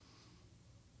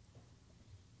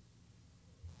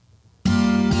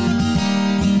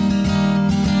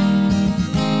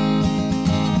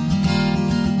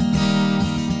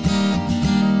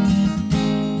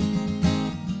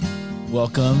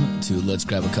Welcome to Let's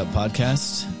Grab a Cup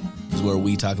podcast. This is where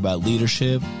we talk about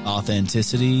leadership,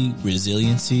 authenticity,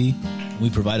 resiliency. We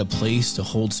provide a place to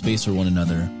hold space for one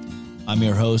another. I'm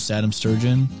your host, Adam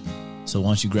Sturgeon. So why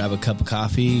don't you grab a cup of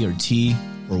coffee or tea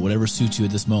or whatever suits you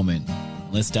at this moment.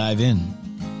 Let's dive in.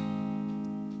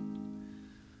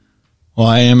 Well,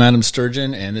 I am Adam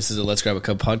Sturgeon, and this is a Let's Grab a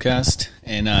Cup podcast.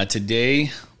 And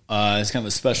today, it's kind of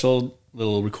a special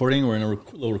little recording. We're in a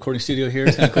little recording studio here.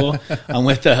 It's kind of cool. I'm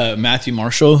with Matthew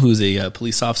Marshall, who's a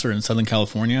police officer in Southern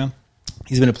California.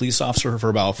 He's been a police officer for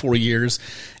about 4 years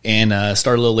and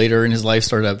started a little later in his life,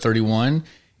 started at 31,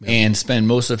 and spent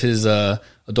most of his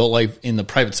adult life in the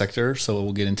private sector. So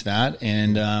we'll get into that.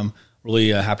 And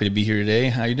really happy to be here today.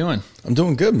 How you doing? I'm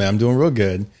doing good, man. I'm doing real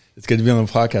good. It's good to be on the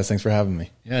podcast. Thanks for having me.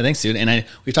 Yeah, thanks, dude. And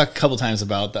we've talked a couple times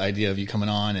about the idea of you coming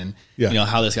on and you know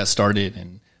how this got started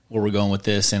and where we're going with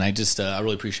this. And I just I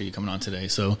really appreciate you coming on today.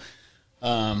 So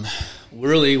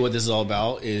really what this is all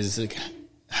about is like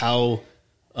how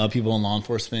people in law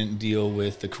enforcement deal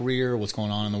with the career, what's going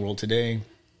on in the world today,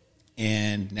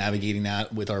 and navigating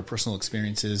that with our personal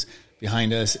experiences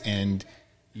behind us. And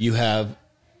you have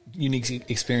unique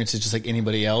experiences just like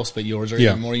anybody else, but yours are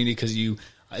even more unique because you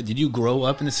did you grow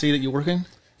up in the city that you work in?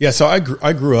 Yeah, so I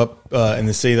grew up in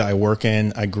the city that I work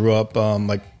in. I grew up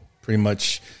like pretty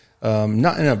much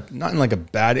not in like a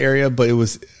bad area, but it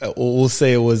was we'll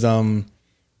say it was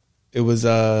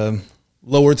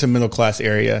lower to middle class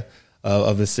area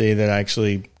of the city that I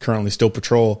actually currently still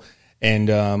patrol, and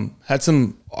I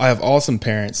have awesome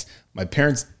parents. My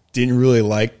parents didn't really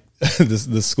like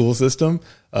the school system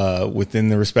within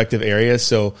the respective areas,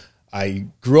 so I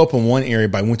grew up in one area,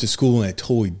 but I went to school in a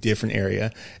totally different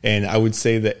area. And I would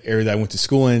say the area that I went to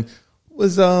school in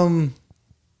was a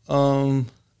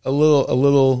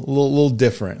little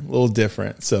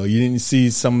different. So you didn't see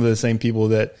some of the same people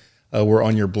that were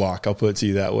on your block. I'll put it to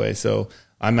you that way. So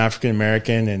I'm African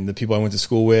American, and the people I went to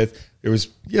school with, you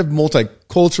have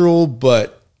multicultural,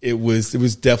 but it was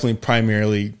definitely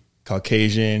primarily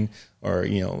Caucasian or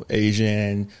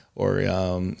Asian or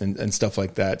and stuff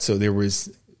like that. So there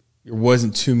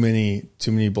wasn't too many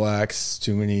blacks,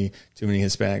 too many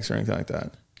Hispanics or anything like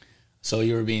that. So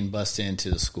you were being bussed into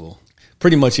the school.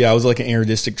 Pretty much, yeah. I was like an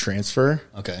inter-district transfer.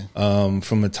 Okay.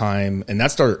 From the time, and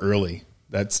that started early.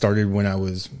 That started when I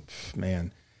was,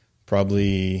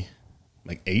 probably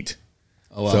like 8.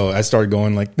 Oh, wow. So I started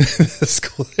going like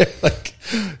school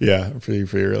there, pretty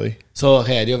early. So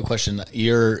okay, I do have a question. So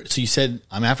you said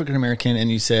I'm African American,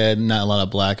 and you said not a lot of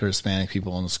black or Hispanic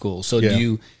people in the school. So do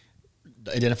you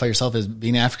identify yourself as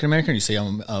being African American, or you say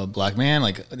I'm a black man?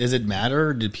 Like, does it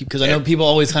matter? Because I know people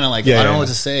always kind of like, I don't know what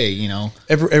to say,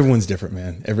 Everyone's different,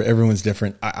 man. Everyone's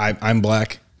different. I'm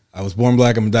black. I was born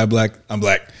black. I'm gonna die black. I'm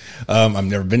black. I've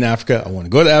never been to Africa. I want to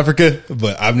go to Africa,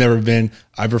 but I've never been.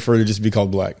 I prefer to just be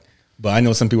called black. But I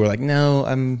know some people are like, no,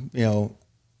 I'm,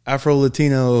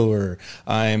 Afro-Latino, or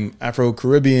I'm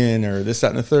Afro-Caribbean, or this, that,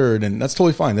 and the third. And that's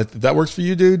totally fine. If that works for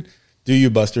you, dude, do you,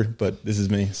 Buster. But this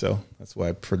is me, so that's why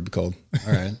I prefer to be called.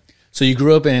 All right. So you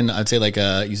grew up in, I'd say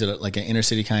you said like an inner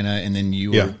city kind of, and then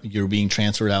you're being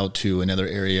transferred out to another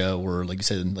area where, like you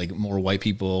said, like more white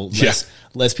people,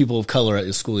 less people of color at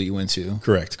the school that you went to.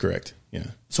 Correct. Yeah.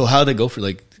 So how did they go for,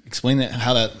 explain that,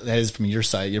 how that is from your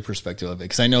side, your perspective of it?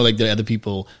 Because I know like the other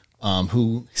people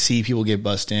who see people get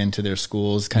bussed into their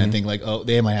schools kind of think like, oh,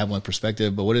 they might have one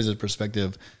perspective, but what is the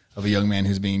perspective of a young man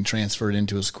who's being transferred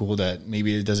into a school that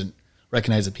maybe it doesn't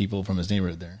recognize the people from his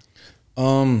neighborhood there?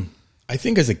 I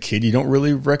think as a kid, you don't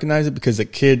really recognize it because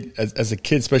as a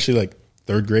kid, especially like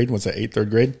third grade, what's that, 8th, 3rd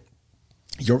grade,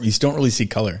 you don't really see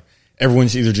color.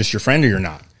 Everyone's either just your friend or you're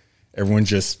not. Everyone's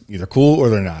just either cool or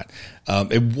they're not.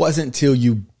 It wasn't until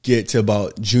you get to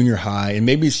about junior high, and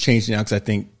maybe it's changed now because I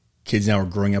think kids now are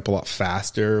growing up a lot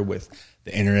faster with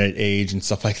the internet age and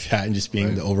stuff like that, and just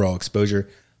being the overall exposure.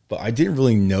 But I didn't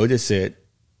really notice it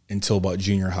until about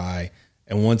junior high.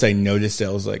 And once I noticed it,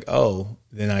 I was like, oh,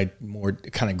 then I more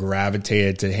kind of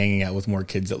gravitated to hanging out with more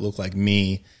kids that look like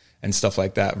me and stuff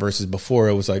like that. Versus before,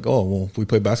 it was like, oh, well, if we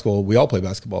play basketball, we all play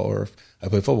basketball. Or if I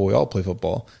play football, we all play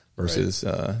football. Versus,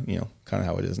 kind of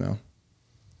how it is now.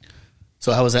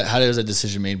 So how was that? How was that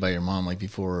decision made by your mom, like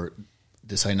before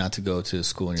deciding not to go to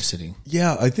school in your city?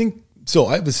 Yeah, I think so.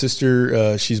 I have a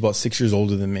sister. She's about 6 years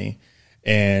older than me,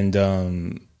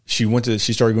 and she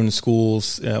started going to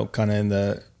schools, kind of in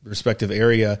the respective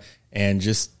area, and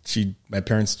my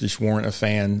parents just weren't a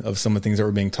fan of some of the things that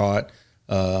were being taught.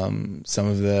 Some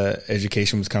of the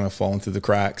education was kind of falling through the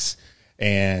cracks,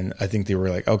 and I think they were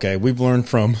like, okay, we've learned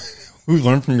from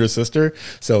your sister.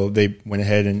 So they went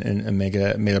ahead and made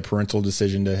a parental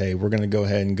decision to, hey, we're going to go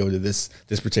ahead and go to this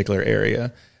particular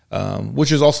area.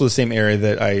 which is also the same area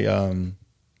that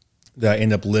I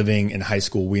ended up living in high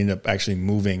school. We ended up actually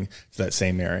moving to that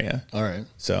same area. All right.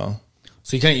 So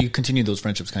you continued those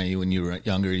friendships kind of when you were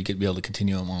younger. You could be able to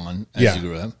continue them on as you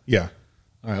grew up. Yeah.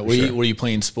 All right. Were you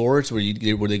playing sports? Were they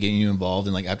getting you involved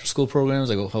in like after school programs?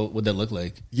 Like what would that look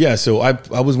like? Yeah. So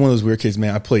I was one of those weird kids,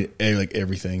 man. I played like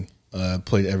everything.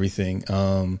 Played everything.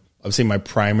 I would say my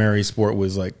primary sport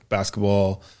was like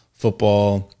basketball,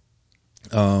 football.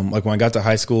 Like when I got to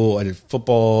high school, I did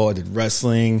football, I did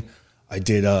wrestling, I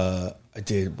did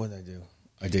what did I do?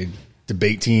 I did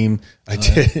debate team, I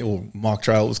did mock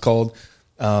trial it was called.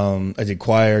 I did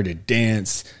choir, did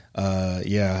dance,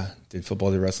 did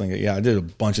football, did wrestling. Yeah, I did a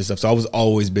bunch of stuff. So I was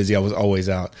always busy. I was always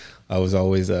out. I was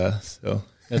always so.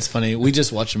 That's funny. We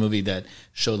just watched a movie that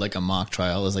showed like a mock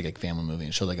trial. It was like a family movie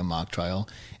and showed like a mock trial.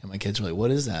 And my kids were like, "What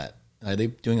is that? Are they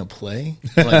doing a play?"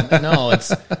 I'm like, no,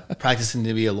 it's practicing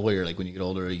to be a lawyer. Like when you get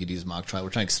older, you could use mock trial.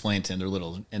 We're trying to explain it to them. They're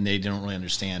little and they don't really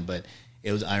understand. But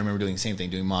it was. I remember doing the same thing,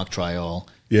 doing mock trial.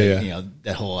 Yeah. You know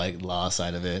that whole like law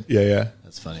side of it. Yeah.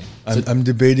 That's funny. I'm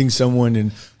debating someone,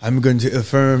 and I'm going to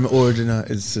affirm or deny.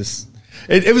 It's just.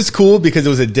 It was cool because it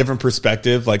was a different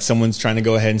perspective. Like someone's trying to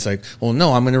go ahead and it's like, well,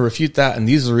 no, I'm going to refute that. And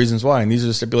these are the reasons why. And these are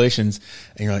the stipulations.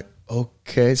 And you're like,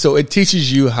 okay. So it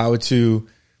teaches you how to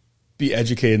be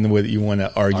educated in the way that you want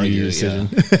to argue your decision.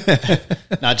 Yeah.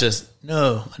 Not just,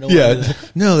 no, I don't want to do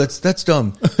that. No, that's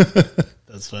dumb.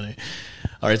 That's funny.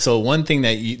 All right. So one thing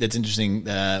that's interesting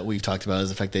that we've talked about is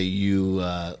the fact that you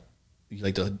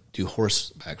like to do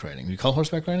horseback riding. Do you call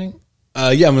horseback riding?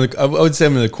 I would say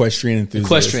I'm an equestrian enthusiast.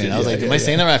 Equestrian. I was am I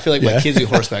saying that right? I feel like my kids do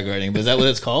horseback riding, but is that what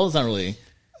it's called? It's not really.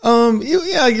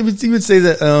 You would say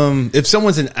that if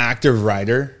someone's an active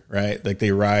rider, right? Like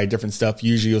they ride different stuff.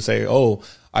 Usually you'll say, "Oh,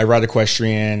 I ride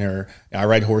equestrian," or "I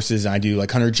ride horses and I do like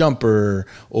hunter jumper,"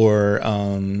 or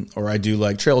I do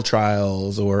like trail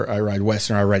trials, or I ride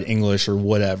Western, or I ride English, or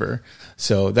whatever.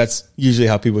 So that's usually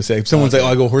how people say. If someone's like, "Oh,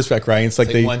 I go horseback riding," it's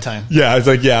like one time. Yeah, it's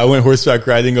like I went horseback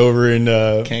riding over in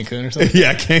Cancun or something.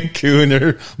 Yeah, Cancun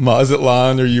or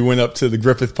Mazatlan, or you went up to the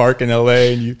Griffith Park in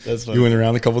LA and you went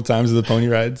around a couple times with the pony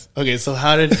rides. Okay, so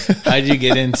how did you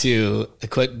get into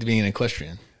being an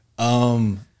equestrian?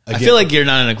 I feel like you're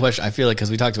not an equestrian. I feel like because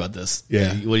we talked about this.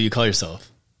 Yeah. What do you call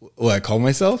yourself? What I call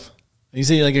myself? You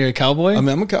say like you're a cowboy? I mean,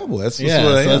 I'm a cowboy. That's what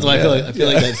that's why I feel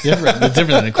like that's different. That's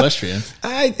different than equestrian.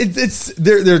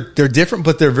 They're different,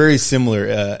 but they're very similar,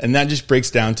 and that just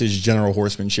breaks down to just general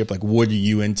horsemanship. Like, what are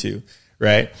you into,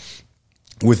 right?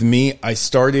 With me, I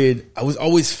was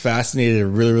always fascinated at a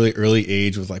really, really early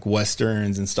age with like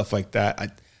Westerns and stuff like that.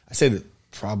 I say that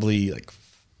probably like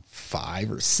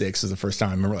 5 or 6 was the first time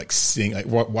I remember like seeing, like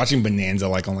watching Bonanza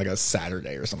like on like a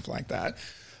Saturday or something like that.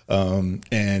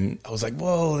 And I was like,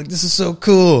 whoa, like this is so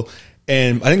cool.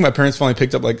 And I think my parents finally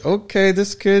picked up like, okay,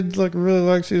 this kid like really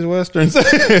likes these Westerns.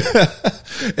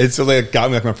 And so they got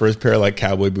me like my first pair of like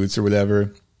cowboy boots or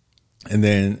whatever. And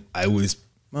then I was,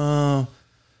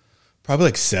 probably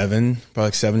like 7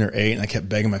 or 8. And I kept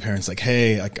begging my parents like,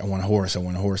 hey, like I want a horse.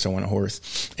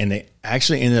 And they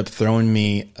actually ended up throwing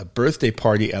me a birthday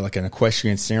party at like an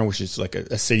equestrian center, which is like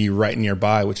a city right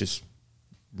nearby, which is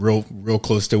real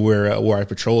close to where I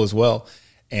patrol as well.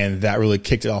 And that really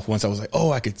kicked it off. Once I was like,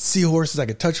 oh, I could see horses, I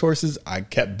could touch horses. I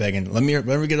kept begging, let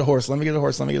me get a horse.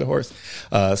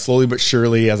 Slowly but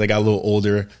surely, as I got a little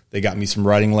older, they got me some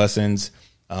riding lessons.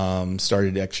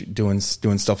 Started actually doing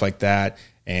stuff like that.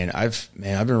 And I've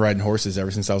been riding horses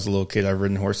ever since I was a little kid. I've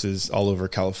ridden horses all over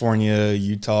California,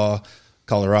 Utah,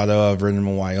 Colorado. I've ridden them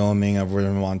in Wyoming. I've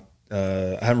ridden them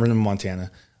I haven't ridden them in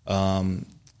Montana.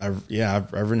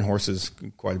 I've ridden horses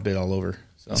quite a bit all over.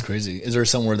 So. That's crazy. Is there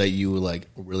somewhere that you like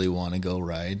really want to go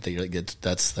ride that you're like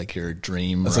that's like your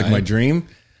dream? That's ride? Like my dream.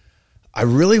 I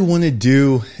really want to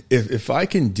do if I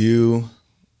can do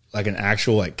like an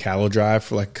actual like cattle drive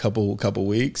for like a couple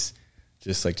weeks,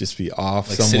 just be off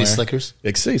like somewhere. City Slickers.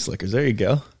 Like City Slickers. There you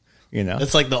go. You know,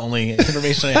 that's like the only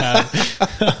information I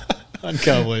have on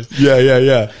cowboys.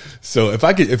 Yeah. So if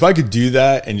I could do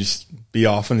that and just be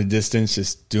off in the distance,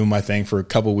 just doing my thing for a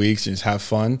couple weeks and just have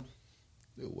fun.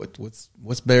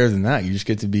 What's better than that? You just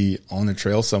get to be on the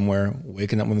trail somewhere,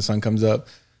 waking up when the sun comes up,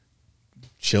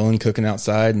 chilling, cooking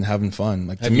outside, and having fun.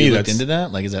 Like have to me, you looked into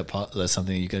that? Like, is that that's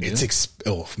something you could do?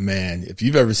 Oh man, if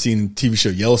you've ever seen the TV show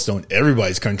Yellowstone,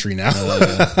 everybody's country now.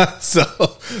 So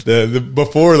the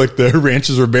before like the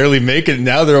ranchers were barely making it,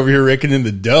 now they're over here raking in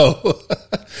the dough.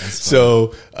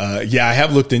 So I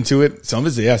have looked into it. Some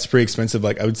of it's pretty expensive.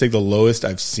 Like I would say the lowest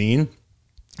I've seen,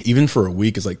 even for a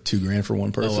week, is like $2,000 for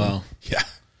one person. Oh wow, yeah.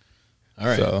 All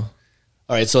right. So,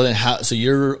 All right. So then so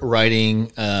you're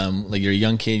riding, like you're a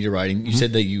young kid, you're riding. You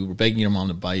said that you were begging your mom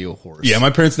to buy you a horse. Yeah. My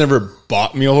parents never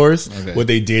bought me a horse. Okay. What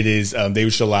they did is, they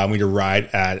would allow me to ride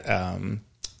at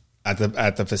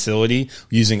the facility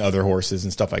using other horses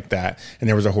and stuff like that. And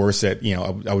there was a horse that,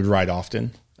 I would ride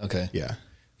often. Okay. Yeah.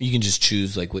 You can just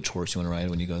choose like which horse you want to ride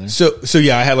when you go there. So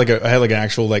yeah, I had an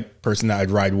actual like person that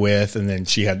I'd ride with, and then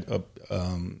she had a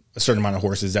certain amount of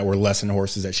horses that were lesson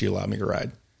horses that she allowed me to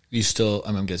ride. You still,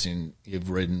 I'm guessing you've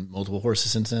ridden multiple horses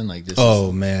since then. Like this.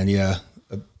 Oh man, yeah,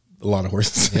 a lot of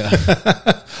horses. Yeah,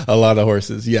 a lot of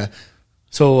horses. Yeah.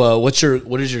 So what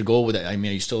is your goal with that? I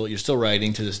mean, you're still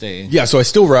riding to this day. Yeah. So I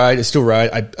still ride.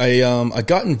 I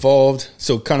got involved.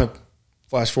 So kind of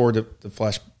flash forward to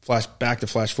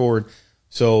flash forward.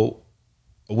 So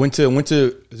I went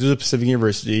to Pacific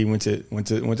University, went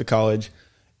to college,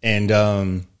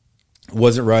 and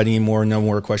wasn't riding anymore. No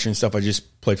more question stuff. I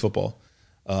just played football.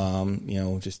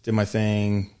 Just did my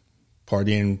thing,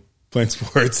 partying, playing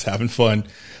sports, having fun,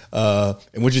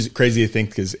 and which is crazy to think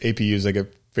because APU is like a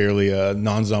fairly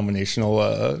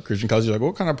non-denominational Christian college. You're like,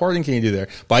 what kind of partying can you do there?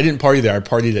 But I didn't party there. I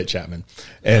partied at Chapman,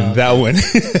 and that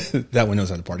one knows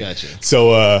how to party. Gotcha.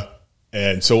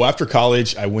 So after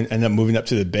college, I ended up moving up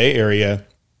to the Bay Area,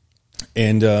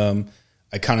 and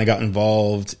I kind of got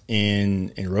involved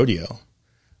in rodeo.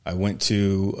 I went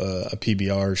to a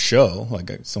PBR show.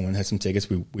 Like someone had some tickets.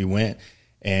 We went,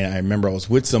 and I remember I was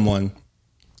with someone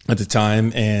at the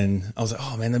time, and I was like,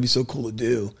 "Oh man, that'd be so cool to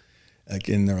do." Like,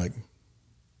 and they're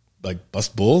like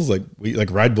bust bulls, like we like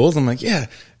ride bulls. I'm like, yeah,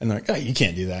 and they're like, "Oh, you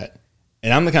can't do that."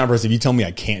 And I'm the kind of person, if you tell me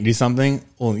I can't do something,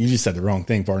 well, you just said the wrong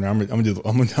thing, partner. I'm gonna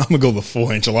go the full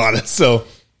enchilada. So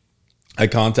I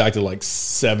contacted like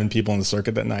 7 people on the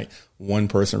circuit that night. One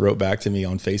person wrote back to me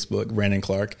on Facebook, Brandon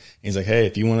Clark. And he's like, hey,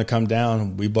 if you want to come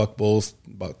down, we buck bulls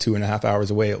about 2.5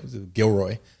 hours away. It was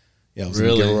Gilroy. Yeah, it was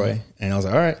in Gilroy. And I was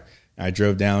like, all right. And I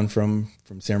drove down from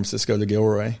San Francisco to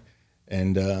Gilroy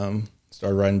and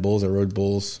started riding bulls. I rode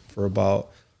bulls for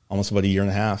almost about a year and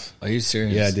a half. Are you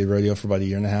serious? Yeah, I did rodeo for about a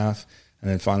year and a half. And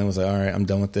then finally was like, all right, I'm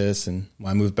done with this. And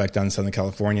when I moved back down to Southern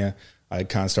California, I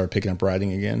kind of started picking up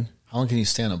riding again. How long can you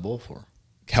stay on a bull for?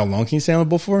 How long can you stay on a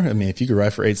bull for? I mean, if you could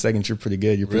ride for 8 seconds, you're pretty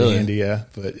good. You're pretty handy, yeah.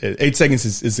 But 8 seconds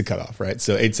is the cutoff, right?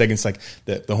 So 8 seconds, like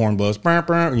the horn blows,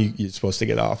 and you're supposed to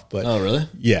get off. But oh, really?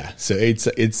 Yeah. So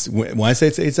it's when I say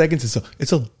it's 8 seconds,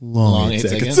 it's a long 8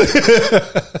 seconds.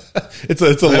 it's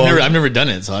a long. I've never done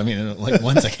it, so I mean, like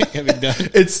 1 second can be done.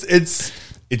 It's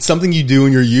something you do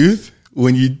in your youth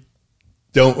when you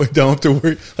don't have to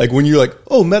worry. Like when you're like,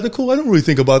 oh, medical, I don't really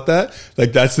think about that.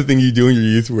 Like that's the thing you do in your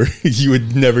youth where you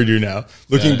would never do now.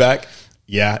 Looking back,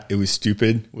 yeah, it was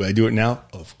stupid. Would I do it now?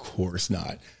 Of course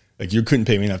not. Like you couldn't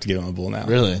pay me enough to get on a bull now.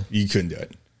 Really? You couldn't do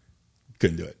it.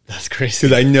 Couldn't do it. That's crazy.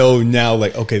 Because I know now,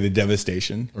 like, okay, the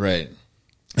devastation. Right.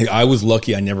 Like I was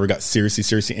lucky I never got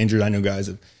seriously injured. I know guys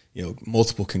have,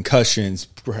 multiple concussions,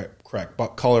 cracked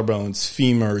collarbones,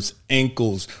 femurs,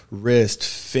 ankles, wrist,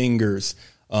 fingers,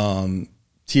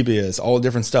 tibias, all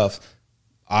different stuff.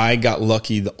 I got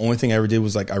lucky. The only thing I ever did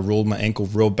was like I rolled my ankle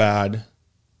real bad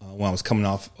when I was coming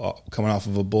off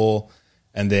of a bull,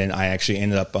 and then I actually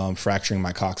ended up fracturing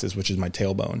my coccyx, which is my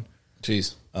tailbone.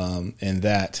 Jeez. And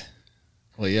that.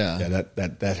 Well, yeah.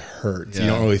 That hurts. Yeah. You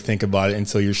don't really think about it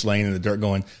until you're just laying in the dirt,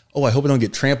 going, "Oh, I hope I don't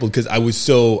get trampled," because I was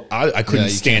so I couldn't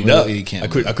stand up. I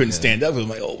couldn't stand up. I was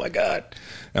like, "Oh my god."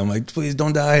 And I'm like, please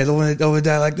don't die. I don't want to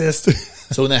die like this.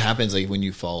 So when that happens, like when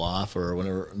you fall off or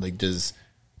whatever, like does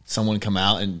someone come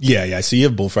out and? Yeah. So you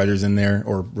have bullfighters in there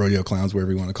or rodeo clowns,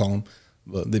 whatever you want to call them.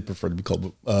 But they prefer to be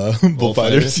called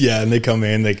bullfighters. Yeah. And they come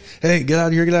in like, hey, get out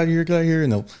of here.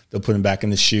 And they'll put them back in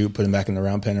the chute, put them back in the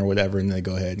round pen or whatever. And they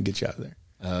go ahead and get you out of there.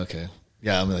 Okay.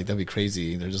 Yeah. I mean, like that'd be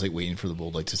crazy. They're just like waiting for the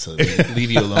bull, like just to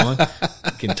leave you alone.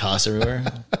 You can toss everywhere.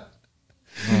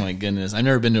 Oh my goodness. I've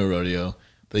never been to a rodeo.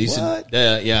 But they used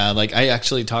to, like I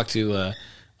actually talked to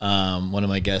one of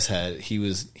my guests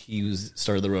he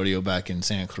started the rodeo back in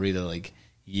Santa Clarita like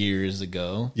years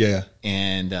ago. Yeah.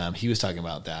 And he was talking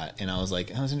about that. And I was like,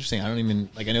 that was interesting. I don't even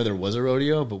I know there was a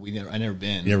rodeo, but I never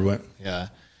been. You never went? Yeah.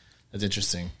 That's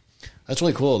interesting. That's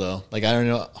really cool though. Like I don't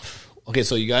know. Okay,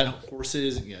 so you got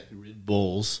horses, you got rid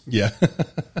bulls. Yeah.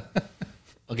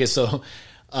 Okay, so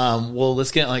well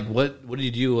let's get like what did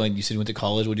you do? Like you said you went to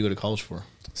college. What did you go to college for?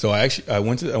 So I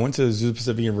went to Zoo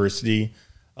Pacific University,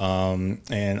 and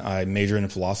I majored in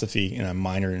philosophy and I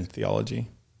minored in theology.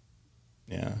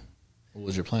 Yeah. What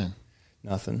was your plan?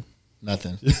 Nothing.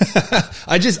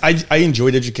 I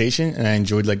enjoyed education and I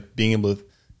enjoyed like being able to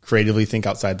creatively think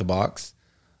outside the box.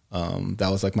 That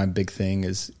was like my big thing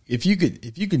is if you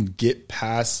can get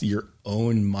past your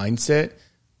own mindset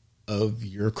of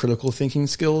your critical thinking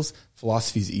skills,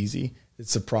 philosophy is easy.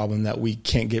 It's a problem that we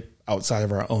can't get outside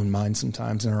of our own mind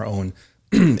sometimes, in our own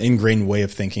ingrained way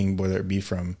of thinking, whether it be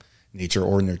from nature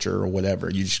or nurture or whatever.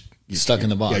 You're stuck in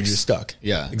the box. Yeah, you're just stuck.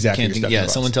 Yeah, exactly.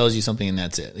 Someone tells you something and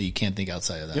that's it. You can't think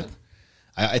outside of that. Yep.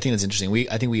 I think that's interesting.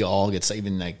 I think we all get stuck,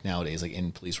 even like nowadays, like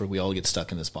in police work, we all get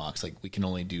stuck in this box. Like we can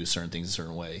only do certain things a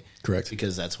certain way. Correct.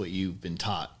 Because that's what you've been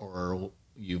taught, or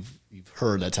you've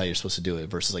heard that's how you're supposed to do it,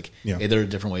 versus like, yeah, hey, there are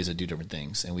different ways to do different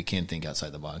things, and we can't think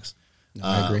outside the box. No,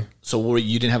 I agree. So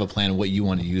you didn't have a plan of what you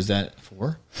wanted to use that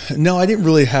for? No, I didn't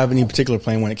really have any particular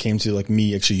plan when it came to like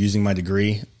me actually using my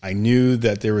degree. I knew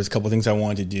that there was a couple of things I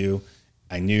wanted to do.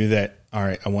 I knew that, all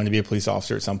right, I wanted to be a police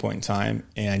officer at some point in time,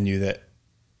 and I knew that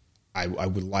I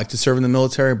would like to serve in the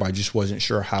military, but I just wasn't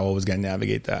sure how I was going to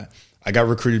navigate that. I got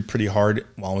recruited pretty hard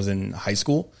while I was in high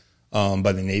school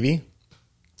by the Navy.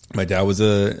 My dad was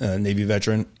a Navy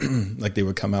veteran. Like they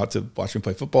would come out to watch me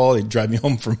play football. They'd drive me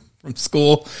home from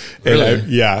school. Really?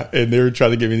 And they were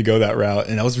trying to get me to go that route.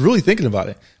 And I was really thinking about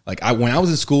it. Like when I was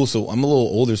in school, so I'm a little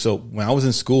older. So when I was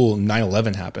in school,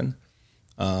 9/11 happened.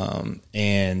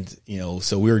 And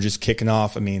so we were just kicking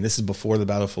off. I mean, this is before the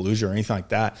Battle of Fallujah or anything like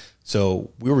that.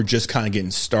 So we were just kind of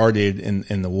getting started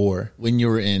in the war. When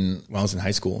I was in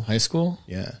high school. High school?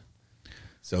 Yeah.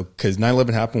 So, cause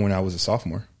 9/11 happened when I was a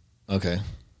sophomore. Okay.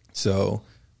 So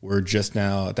we're just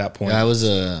now at that point. Yeah, I was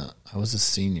a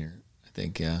senior, I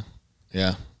think. Yeah.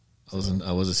 Yeah.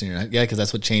 I was a senior. Yeah, because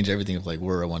that's what changed everything of like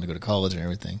where I wanted to go to college and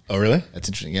everything. Oh, really? That's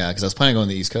interesting. Yeah, because I was planning on going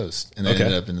to the East Coast, and then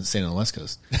ended up staying on the West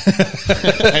Coast.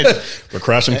 We're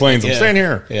crashing planes. I'm staying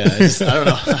here. Yeah, I don't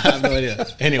know. I have no idea.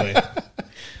 Anyway,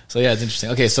 so yeah, it's interesting.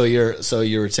 Okay, so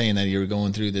you were saying that you were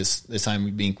going through this time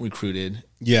being recruited.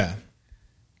 Yeah.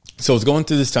 So I was going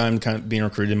through this time kind of being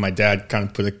recruited. My dad kind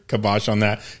of put a kibosh on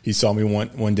that. He saw me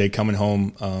one day coming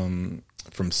home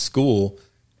from school,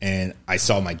 and I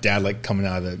saw my dad like coming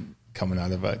out of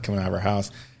our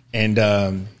house, and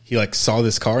he like saw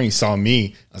this car and he saw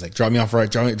me. I was like, drop me off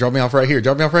right here,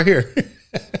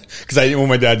 because I didn't want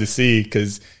my dad to see,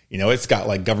 because it's got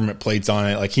like government plates on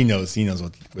it. Like he knows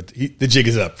what the jig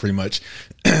is up pretty much.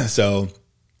 So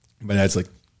my dad's like,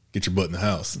 get your butt in the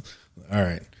house. All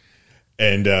right.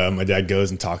 And my dad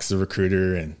goes and talks to the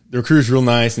recruiter, and the recruiter's real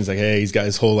nice. And he's like, hey, he's got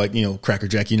his whole like, Cracker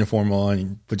Jack uniform on. He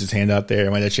puts his hand out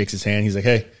there. My dad shakes his hand. He's like,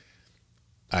 hey,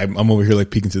 I'm over here like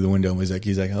peeking through the window. He's like,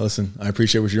 oh, listen, I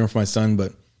appreciate what you're doing for my son,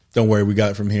 but don't worry, we got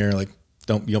it from here. Like,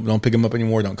 don't pick him up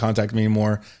anymore. Don't contact me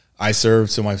anymore. I served,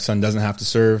 so my son doesn't have to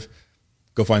serve.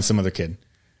 Go find some other kid.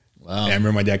 Wow. And I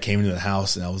remember my dad came into the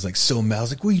house, and I was like so mad. I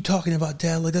was like, what are you talking about,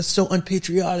 Dad? Like, that's so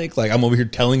unpatriotic. Like, I'm over here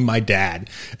telling my dad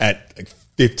at like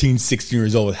 15, 16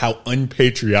 years old how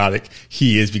unpatriotic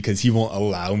he is because he won't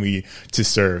allow me to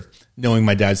serve, knowing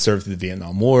my dad served through the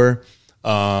Vietnam War.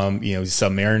 He's a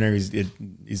submariner.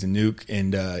 He's a nuke.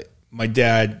 And my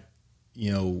dad,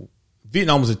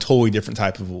 Vietnam was a totally different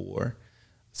type of a war.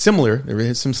 Similar, there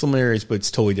were some similarities, but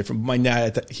it's totally different. But my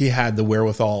dad, he had the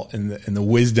wherewithal and the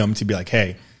wisdom to be like,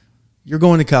 hey, you're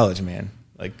going to college, man.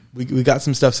 Like we got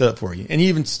some stuff set up for you. And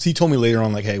he told me later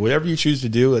on, like, hey, whatever you choose to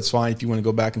do, that's fine. If you want to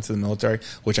go back into the military,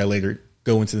 which I later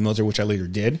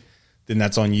did, then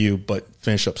that's on you. But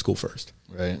finish up school first.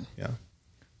 Right. Yeah.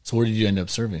 So where did you end up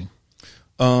serving?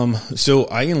 So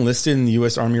I enlisted in the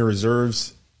U.S. Army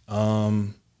Reserves,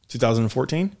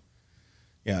 2014.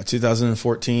 Yeah,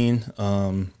 2014.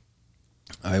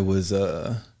 I was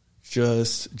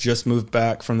just moved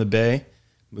back from the Bay,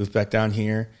 moved back down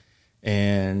here,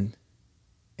 and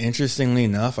interestingly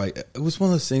enough, it was one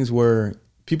of those things where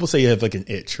people say you have like an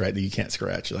itch, right, that you can't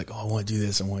scratch. You're like, oh, I want to do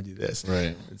this, I want to do this.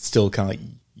 Right. It's still kind of like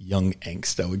young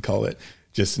angst, I would call it,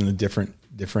 just in a different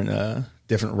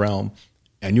realm.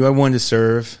 I knew I wanted to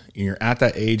serve, and you're at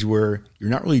that age where you're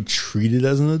not really treated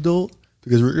as an adult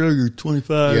because you're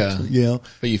 25, yeah.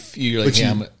 But you're like,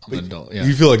 I'm an adult. Yeah.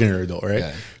 You feel like you're an adult, right?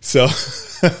 Yeah. So,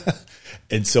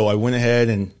 and so I went ahead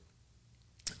and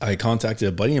I contacted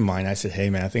a buddy of mine. I said,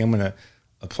 hey, man, I think I'm going to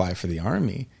apply for the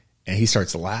Army. And he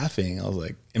starts laughing. I was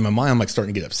like, in my mind, I'm like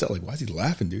starting to get upset. Like, why is he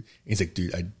laughing, dude? And he's like,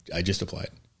 dude, I just applied.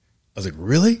 I was like,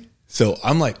 really? So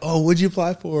I'm like, oh, what'd you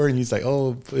apply for? And he's like,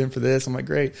 oh, put in for this. I'm like,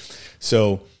 great.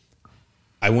 So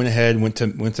I went ahead, went to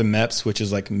MEPS, which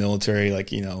is like military,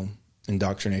 like,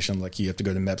 indoctrination. Like you have to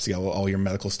go to MEPS to get all your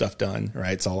medical stuff done,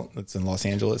 right? It's in Los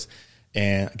Angeles,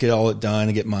 and get all it done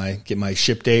and get my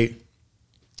ship date,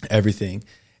 everything.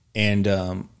 And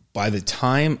by the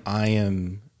time I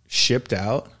am shipped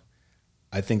out,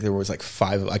 I think there was like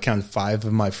I counted 5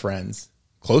 of my friends,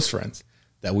 close friends,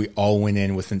 that we all went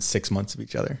in within 6 months of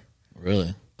each other.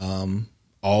 Really?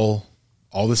 All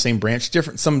the same branch,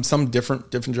 some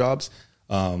different jobs.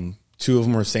 2 two of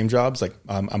them were same jobs. Like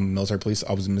I'm a military police.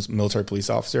 I was a military police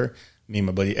officer. Me and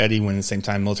my buddy Eddie went at the same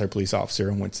time, military police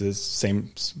officer, went to the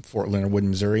same Fort Leonard Wood,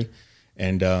 Missouri,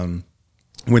 and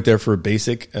went there for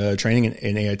basic training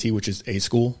in E18, which is A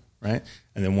school, right?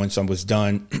 And then once I was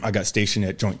done, I got stationed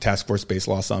at Joint Task Force Base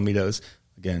Los Alamitos,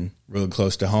 again, really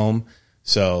close to home.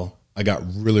 So I got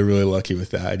really, really lucky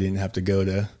with that. I didn't have to go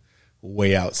to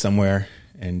way out somewhere.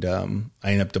 And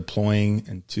I ended up deploying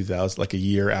in 2000, like a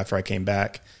year after I came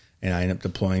back, and I ended up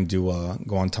deploying to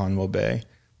Guantanamo Bay,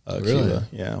 really? Cuba.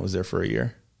 Yeah, I was there for a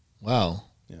year. Wow.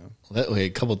 Yeah. Well, a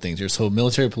couple of things here. So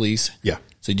military police. Yeah.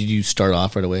 So did you start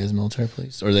off right away as military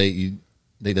police, or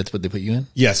that's what they put you in?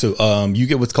 Yeah. So you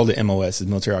get what's called the MOS, is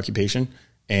military occupation,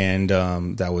 and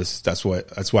that's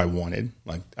what I wanted.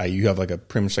 Like you have like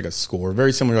pretty much like a score,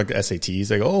 very similar like the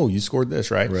SATs. Like, oh, you scored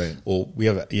this, right? Right. Well, you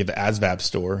have an ASVAB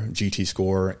score, GT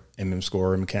score, MM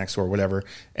score, mechanic score, whatever,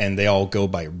 and they all go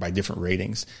by different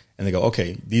ratings. And they go,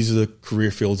 okay, these are the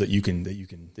career fields that you can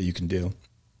do.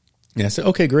 And I said,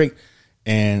 okay, great.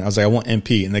 And I was like, I want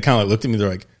MP, and they kind of looked at me. They're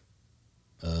like,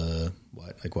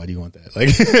 what? Like, why do you want that?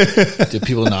 Like, do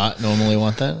people not normally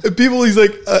want that? People, he's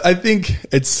like, I think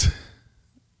it's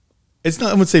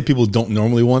not, I would say people don't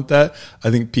normally want that. I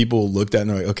think people looked at it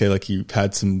and they're like, okay, like you've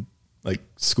had some like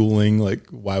schooling, like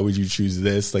why would you choose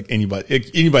this? Like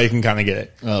anybody can kind of get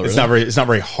it. Oh, really? It's not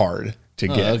very hard to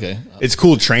get. Okay. It's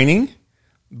cool training,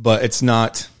 but it's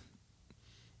not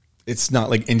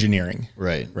like engineering.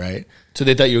 Right. Right. So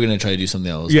they thought you were going to try to do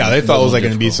something else. Yeah. They thought it was like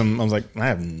going to be I was like, I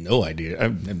have no idea. I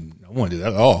don't want to do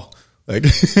that at all. Like,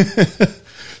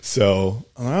 so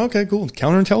I'm like, okay, cool.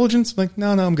 Counterintelligence. I'm like,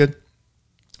 no, I'm good.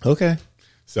 Okay.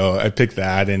 So I picked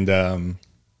that, and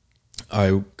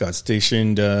I got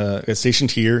stationed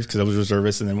here because I was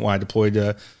reservist. And then when I deployed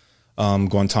to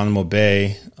Guantanamo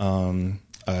Bay,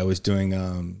 I was doing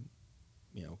a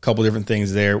couple different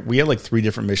things there. We had like 3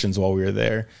 different missions while we were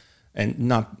there, and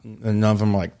none of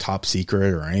them were like top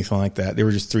secret or anything like that. They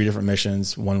were just 3 different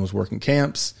missions. One was working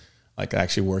camps, like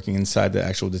actually working inside the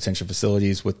actual detention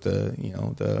facilities with the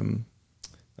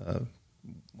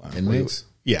inmates.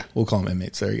 Yeah, we'll call them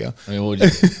inmates. There you go. I mean, what would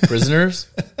you, prisoners?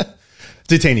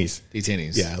 Detainees.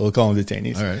 Yeah, we'll call them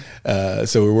detainees. All right.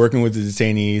 So we're working with the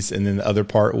detainees, and then the other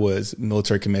part was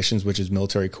military commissions, which is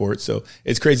military court. So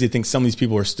it's crazy to think some of these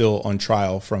people are still on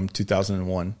trial from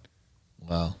 2001.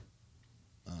 Wow.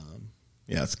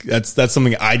 Yeah, that's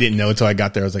something I didn't know until I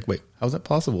got there. I was like, wait, how's that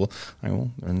possible?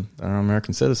 Well, they're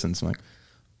American citizens. I'm like,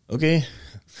 okay.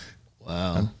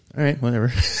 Wow. All right,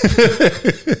 whatever.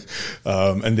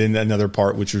 And then another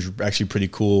part, which was actually pretty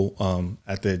cool,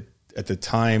 at the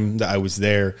time that I was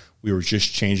there, we were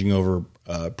just changing over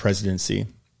presidency.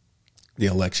 The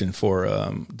election for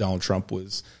Donald Trump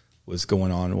was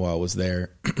going on while I was there.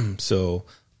 So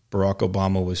Barack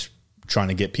Obama was trying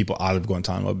to get people out of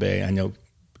Guantanamo Bay. I know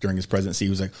during his presidency, he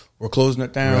was like, we're closing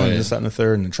it down, and this, that, and the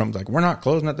third. And then Trump's like, we're not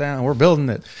closing it down, we're building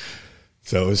it.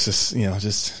 So it was just,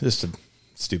 just a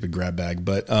stupid grab bag.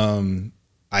 But I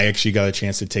actually got a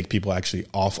chance to take people actually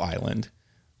off island.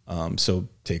 So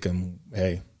take them,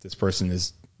 hey, this person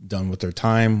is done with their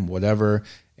time, whatever.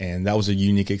 And that was a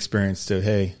unique experience to,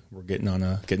 hey, we're getting on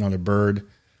a bird,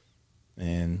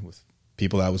 and with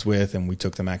people that I was with, and we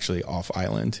took them actually off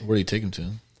island. Where do you take them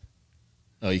to?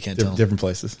 Oh, you can't tell. Different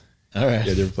places. All right.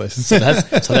 Yeah, different places. So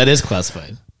that is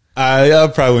classified. I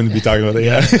probably wouldn't be talking about it.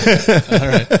 Yeah. All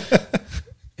right.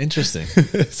 Interesting.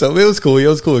 So it was cool. It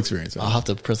was a cool experience. I'll have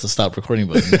to press the stop recording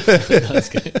button. That's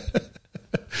good.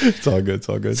 It's all good. It's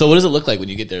all good. So what does it look like when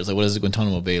you get there? It's like, what does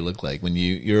Guantanamo Bay look like when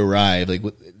you arrive? Like,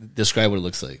 describe what it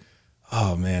looks like.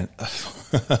 Oh man.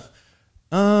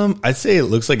 I'd say it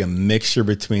looks like a mixture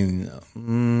between,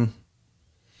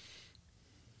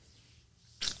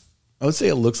 I would say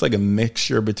it looks like a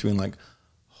mixture between like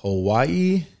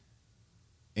Hawaii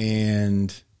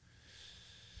and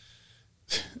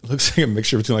it looks like a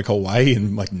mixture between like Hawaii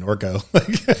and like Norco.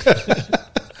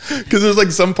 Because there's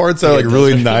like some parts that are like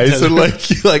really nice and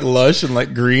like lush and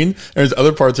like green. And there's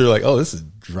other parts that are like, oh, this is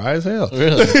dry as hell.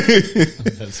 Really?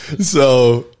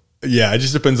 So yeah, it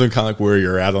just depends on kind of like where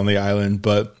you're at on the island,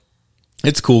 but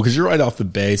it's cool because you're right off the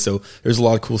bay. So there's a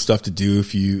lot of cool stuff to do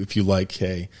if you like,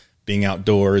 hey, being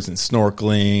outdoors and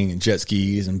snorkeling and jet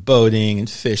skis and boating and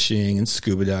fishing and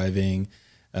scuba diving,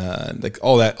 like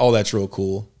all that's real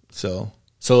cool. So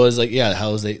it's like, yeah,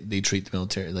 how is they treat the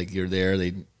military? Like you're there,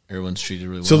 everyone's treated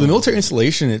really well. So the military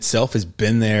installation itself has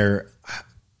been there.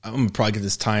 I'm gonna probably get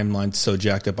this timeline so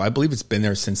jacked up. I believe it's been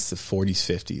there since the 40s,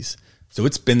 50s. So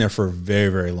it's been there for a very,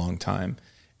 very long time.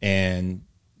 And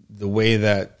the way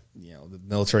that the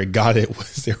military got it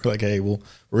was they were like, hey, well,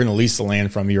 we're going to lease the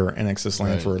land from you or annex this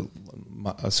land for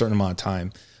a certain amount of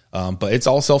time. But it's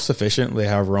all self-sufficient. They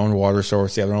have their own water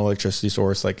source. They have their own electricity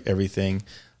source, like everything.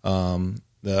 All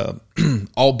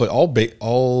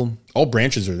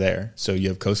branches are there. So you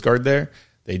have Coast Guard there.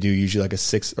 They do usually like a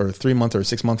 3 month or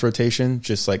 6 month rotation,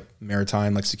 just like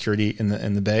maritime, like security in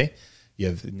the bay. You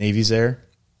have the Navy's there,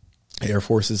 Air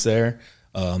Force is there.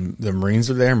 The Marines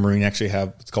are there. Marine actually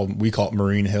we call it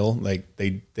Marine Hill. Like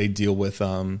they deal with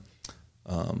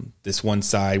this one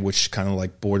side, which kind of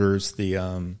like borders the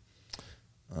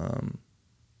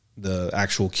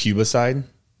actual Cuba side,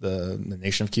 the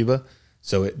nation of Cuba.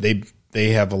 So they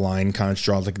have a line kind of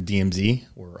draws like a DMZ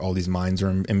where all these mines are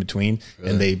in between,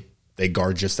 really? And they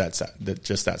guard just that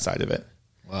side of it.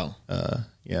 Wow.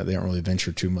 Yeah, they don't really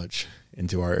venture too much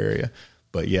into our area.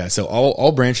 But yeah, so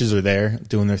all branches are there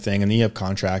doing their thing, and then you have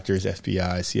contractors,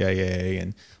 FBI, CIA,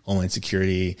 and Homeland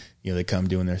Security. They come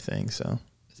doing their thing. So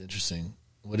it's interesting.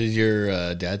 What did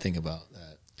your dad think about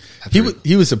that?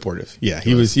 He was supportive. Yeah,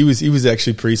 he was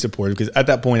actually pretty supportive because at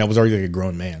that point I was already like a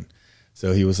grown man.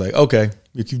 So he was like, okay,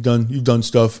 if you've done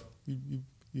stuff, you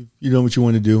know what you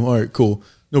want to do. All right, cool,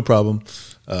 no problem.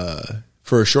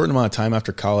 For a short amount of time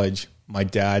after college, my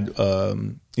dad,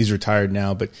 he's retired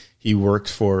now, but he worked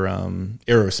for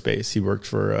aerospace. He worked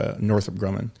for Northrop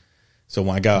Grumman. So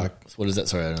when I got what is that?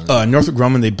 Sorry, I don't know. Northrop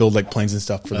Grumman, they build like planes and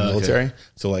stuff for the military. Okay.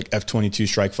 So like F-22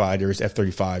 strike fighters,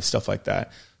 F-35, stuff like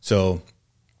that. So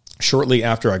shortly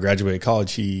after I graduated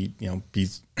college, he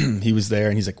was there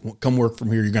and he's like, well, come work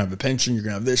from here. You're gonna have a pension. You're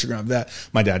gonna have this. You're gonna have that.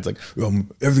 My dad's like,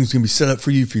 everything's gonna be set up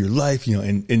for you for your life.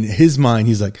 And in his mind,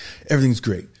 he's like, everything's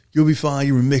great. You'll be fine.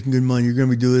 You're making good money. You're gonna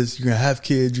be doing this. You're gonna have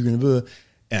kids. You're gonna.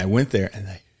 And I went there and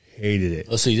I hated it.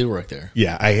 Oh, so you did work there?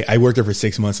 Yeah, I worked there for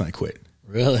 6 months and I quit.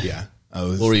 Really? Yeah.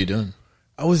 What were you doing?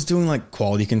 I was doing like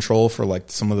quality control for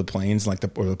like some of the planes, like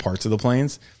or the parts of the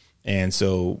planes. And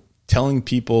so telling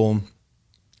people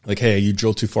like, hey, you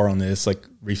drilled too far on this, like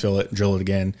refill it, drill it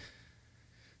again.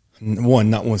 One,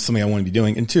 not something I want to be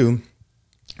doing. And two,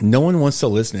 no one wants to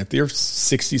listen. If they're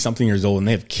 60 something years old and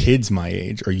they have kids my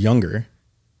age or younger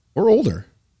or older,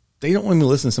 they don't want me to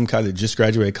listen to some guy that just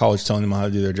graduated college telling them how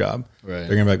to do their job. Right. They're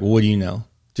going to be like, well, what do you know?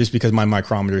 Just because my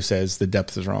micrometer says the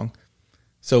depth is wrong.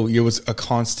 So it was a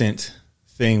constant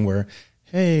thing where,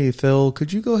 hey, Phil,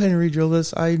 could you go ahead and re-drill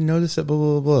this? I noticed that blah,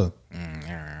 blah, blah, blah.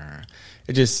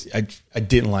 It just, I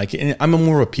didn't like it. And I'm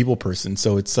more of a people person.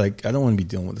 So it's like, I don't want to be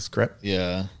dealing with this crap.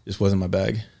 Yeah. Just wasn't my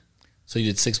bag. So you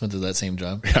did 6 months of that same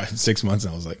job? Yeah, 6 months.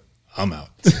 And I was like, I'm out.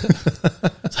 So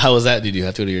how was that? Did you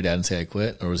have to go to your dad and say I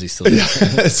quit, or was he still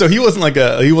there? So he wasn't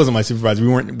my supervisor.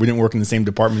 We didn't work in the same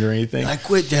department or anything. I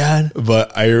quit, Dad.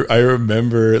 But I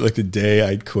remember like the day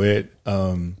I quit.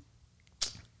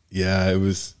 Yeah, it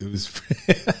was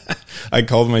I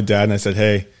called my dad and I said,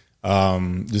 hey,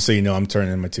 just so you know, I'm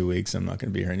turning in my 2 weeks. I'm not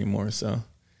going to be here anymore. So,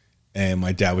 and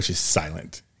my dad was just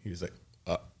silent. He was like,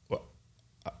 what?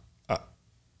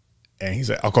 And he's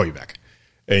like, I'll call you back.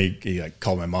 And he like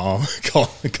called my mom,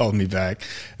 called me back,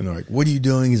 and they're like, "What are you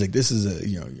doing?" He's like, "This is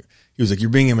he was like,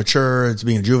 you're being immature. It's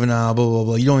being a juvenile. Blah blah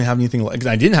blah. You don't have anything because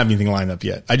I didn't have anything lined up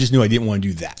yet. I just knew I didn't want to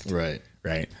do that. Right.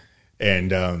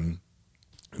 And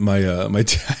my dad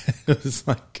was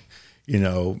like,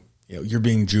 you're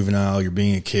being juvenile. You're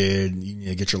being a kid. You need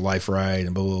to get your life right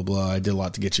and blah blah blah. I did a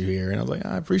lot to get you here, and I was like,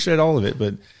 I appreciate all of it,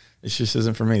 but this just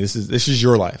isn't for me. This is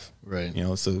your life. Right.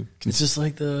 So it's just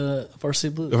like the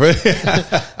Varsity Blues.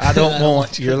 I don't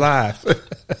want your life.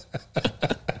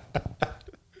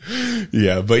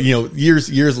 Yeah. But,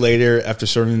 years later after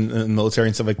serving in the military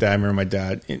and stuff like that, I remember my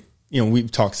dad,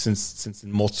 we've talked since a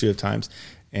multitude of times,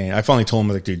 and I finally told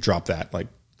him, like, dude, drop that, like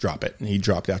drop it. And he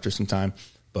dropped after some time.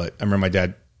 But I remember my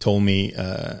dad told me,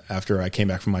 after I came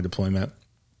back from my deployment,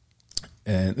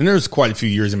 and there was quite a few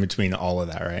years in between all of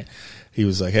that. Right. He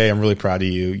was like, hey, I'm really proud of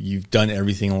you. You've done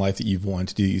everything in life that you've wanted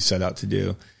to do, you set out to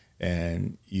do.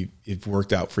 And it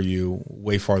worked out for you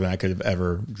way farther than I could have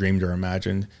ever dreamed or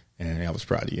imagined. And I was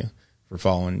proud of you for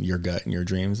following your gut and your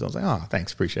dreams. I was like, oh,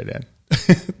 thanks. Appreciate it, Dad.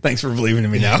 Thanks for believing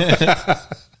in me now.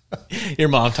 Your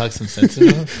mom talks some sense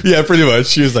into him? Yeah, pretty much.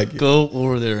 She was like, go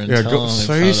over there and tell him.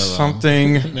 Say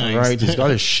something. Nice. Right. He's got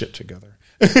his shit together.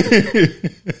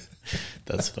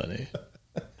 That's funny.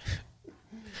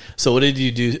 So what did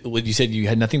you do? What you said you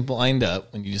had nothing lined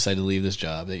up when you decided to leave this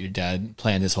job that your dad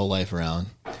planned his whole life around,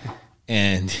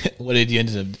 and what did you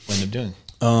end up doing?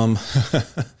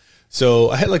 So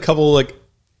I had like a couple like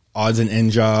odds and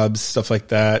end jobs, stuff like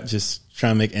that, just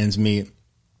trying to make ends meet,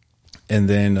 and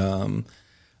then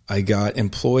I got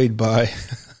employed by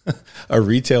a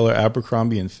retailer,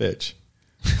 Abercrombie and Fitch.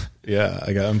 Yeah,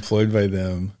 I got employed by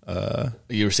them.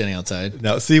 You were standing outside.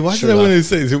 Now, see, why did I want to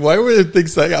say? Why were the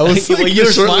things like I was? Well, you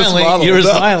were smiling. You were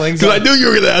smiling because I knew you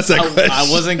were going to ask that question. I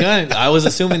wasn't going to. I was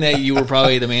assuming that you were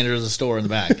probably the manager of the store in the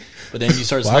back, but then you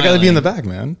started. Well, I got to be in the back,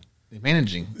 man.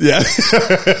 Managing. Yeah.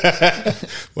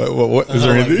 what is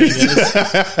there anything?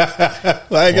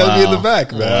 Why I got to be in the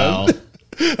back, man? Wow.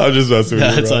 I'm just messing with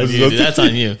you. That's on you. That's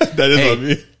on you. That is on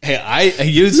me. Hey,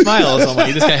 you smile. So I'm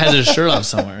like, this guy has his shirt off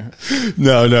somewhere.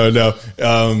 No.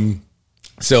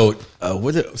 So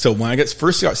when I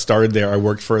first got started there, I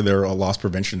worked for their loss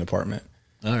prevention department.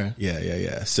 All right.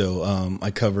 Yeah. So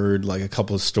I covered like a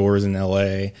couple of stores in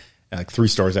LA, like 3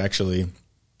 stores actually,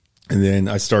 and then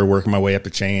I started working my way up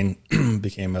the chain,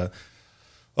 became a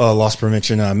loss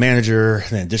prevention manager,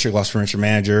 then district loss prevention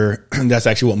manager. That's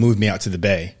actually what moved me out to the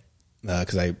Bay.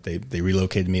 Because they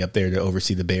relocated me up there to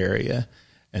oversee the Bay Area,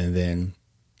 and then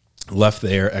left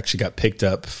there. Actually, got picked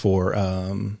up for I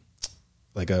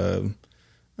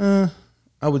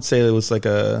would say it was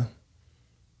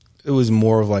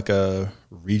more of like a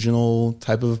regional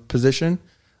type of position.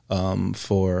 I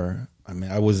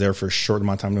was there for a short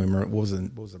amount of time. I don't remember what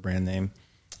was the brand name.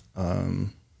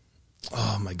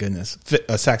 Oh my goodness,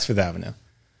 Saks Fifth Avenue.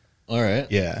 All right,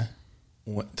 yeah.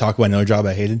 Talk about another job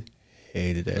I hated.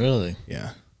 Hated it. Really? Yeah.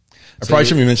 I probably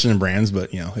shouldn't be mentioning brands,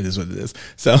 but it is what it is.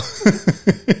 So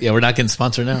yeah, we're not getting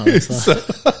sponsored now. You're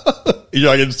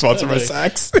not getting sponsored by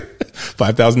Saks.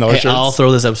 $5,000 shirts. I'll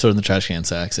throw this episode in the trash can,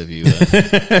 Saks, if you.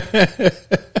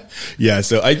 Yeah.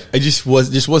 So I just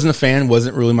wasn't a fan.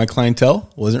 Wasn't really my clientele.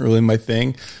 Wasn't really my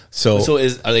thing. So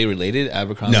are they related?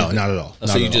 Abercrombie? No, not at all.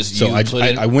 So you just so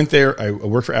I went there. I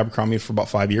worked for Abercrombie for about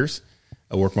 5 years.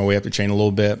 I worked my way up the chain a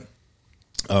little bit.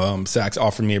 Saks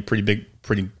offered me a pretty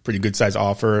good size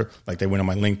offer. Like they went on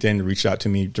my LinkedIn, reached out to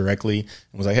me directly and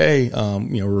was like, "Hey,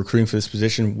 we're recruiting for this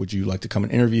position. Would you like to come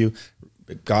and interview?"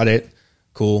 Got it.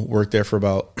 Cool. Worked there for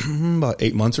about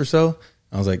 8 months or so.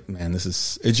 I was like, man,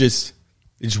 it just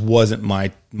wasn't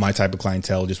my type of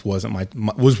clientele. Just wasn't my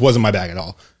bag at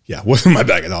all. Yeah. Wasn't my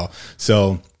bag at all.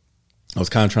 So I was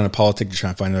kind of trying to politic to try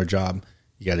and find another job.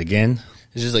 You got it again.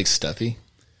 It's just like stuffy.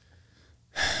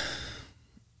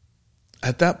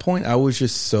 At that point, I was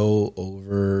just so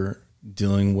over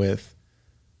dealing with,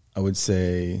 I would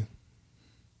say,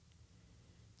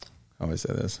 how would I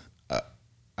say this?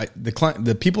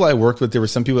 The people I worked with, there were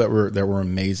some people that were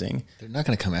amazing. They're not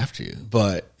going to come after you,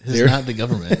 but they're not the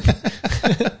government.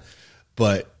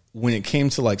 But when it came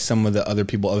to like some of the other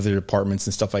people, other departments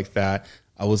and stuff like that,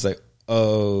 I was like,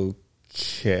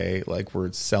 okay, like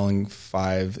we're selling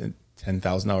 $5,000 and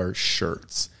 $10,000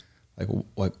 shirts.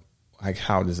 Like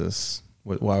how does this?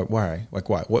 Why? Like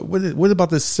why? What about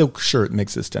this silk shirt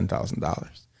makes this $10,000?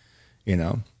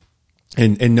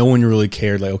 And no one really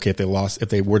cared. Like, okay, if they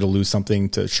were to lose something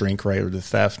to shrink, right, or to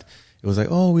theft, it was like,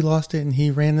 oh, we lost it and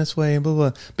he ran this way and blah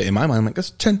blah. But in my mind, I'm like,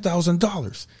 that's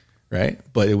 $10,000, right?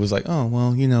 But it was like, oh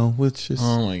well, it's just.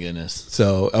 Oh my goodness.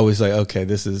 So I was like, okay,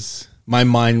 this is my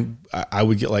mind. I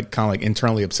would get like kind of like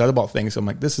internally upset about things. So I'm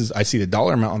like, I see the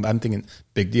dollar amount. I'm thinking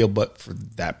big deal, but for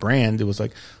that brand, it was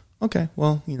like. Okay,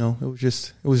 well, it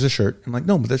was a shirt. I'm like,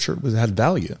 no, but that shirt had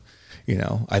value.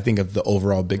 I think of the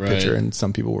overall big picture, and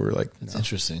some people were like, "That's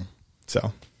interesting."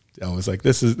 So I was like,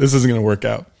 this isn't going to work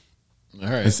out. All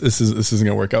right, this isn't going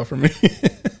to work out for me.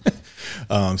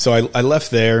 So I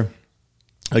left there.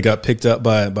 I got picked up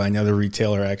by another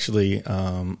retailer. Actually,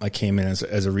 I came in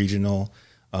as a regional.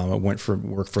 I worked for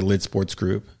Lid Sports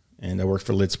Group, and I worked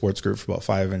for Lid Sports Group for about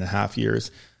 5.5 years.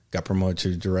 Got promoted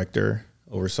to director.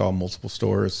 Oversaw multiple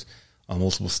stores,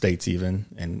 multiple states even.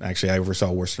 And actually I oversaw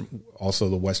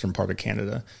the western part of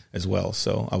Canada as well.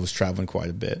 So I was traveling quite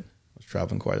a bit.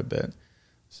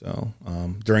 So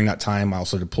during that time, I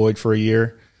also deployed for a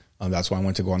year. That's why I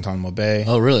went to Guantanamo Bay.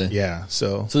 Oh, really? Yeah.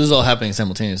 So this is all happening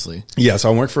simultaneously. Yeah.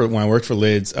 So when I worked for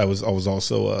Lids, I was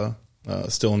also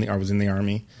still I was in the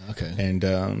Army. Okay. And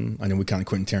I know we kind of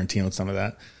Quentin Tarantino some of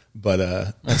that. But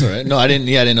that's all right. No, I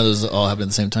didn't know those all happened at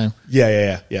the same time.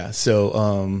 Yeah.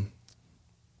 So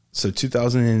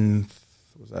 2000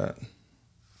 was that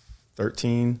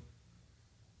 13?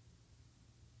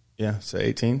 Yeah, so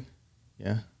 18.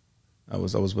 Yeah, I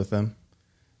was with them,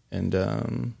 and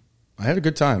I had a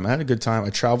good time. I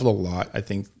traveled a lot. I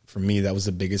think for me that was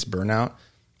the biggest burnout.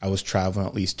 I was traveling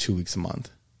at least 2 weeks a month.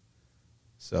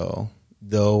 So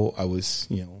though I was,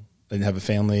 I didn't have a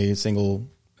family, single.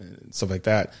 Stuff like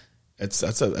that. That's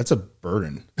a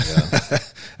burden. Yeah.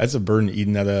 That's a burden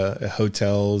eating at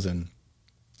hotels and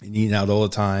eating out all the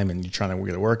time, and you're trying to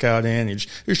get a workout in. You're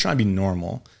just trying to be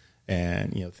normal,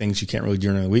 and things you can't really do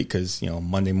during the week because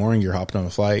Monday morning you're hopping on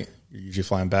a flight. You're usually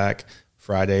flying back.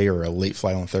 Friday or a late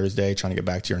flight on Thursday, trying to get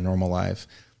back to your normal life.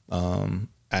 And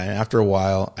after a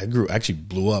while, actually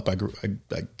blew up. I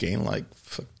gained like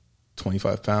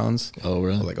 25 pounds. Oh,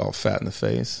 really? Like all fat in the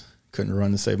face. Couldn't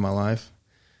run to save my life.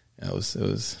 It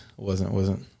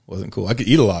wasn't cool. I could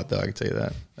eat a lot though. I can tell you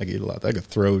that. I could eat a lot. I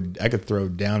could throw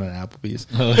down at Applebee's.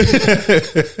 Oh,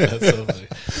 that's so funny.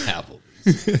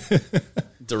 Applebee's.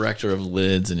 Director of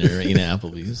lids, and you're eating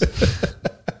Applebee's.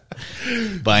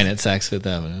 Buying at Saks Fifth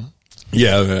Avenue.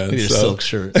 Yeah, man. Your silk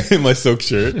shirt. My silk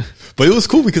shirt. But it was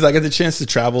cool because I got the chance to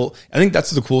travel. I think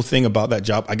that's the cool thing about that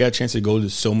job. I got a chance to go to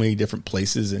so many different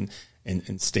places and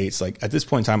states. Like at this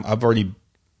point in time, I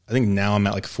think now I'm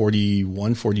at like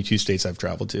 41, 42 states I've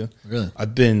traveled to. Really?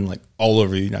 I've been like all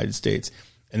over the United States.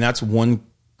 And that's one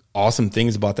awesome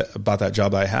thing about that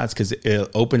job that I had, because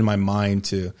it opened my mind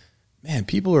to, man,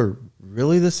 people are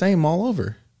really the same all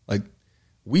over. Like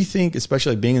we think,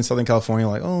 especially like being in Southern California,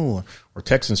 like, oh, we're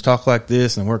Texans talk like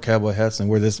this and wear cowboy hats and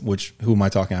wear this, who am I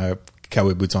talking? I have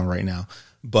cowboy boots on right now.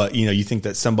 But, you think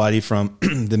that somebody from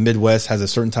the Midwest has a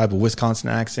certain type of Wisconsin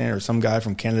accent, or some guy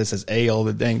from Canada says A all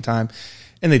the dang time.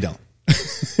 And they don't.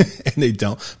 And they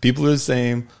don't. People are the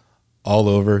same all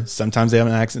over. Sometimes they have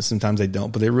an accent, sometimes they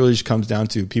don't. But it really just comes down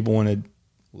to people want to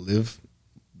live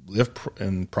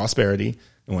in prosperity.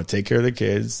 They want to take care of their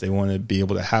kids. They want to be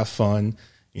able to have fun,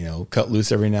 cut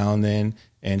loose every now and then,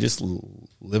 and just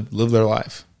live their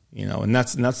life. And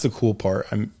that's the cool part.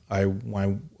 When I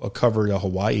covered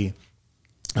Hawaii,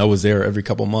 I was there every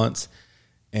couple months,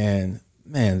 and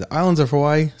man, the islands of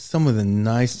Hawaii, some of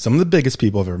the biggest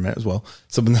people I've ever met as well.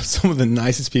 Some of the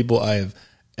nicest people I have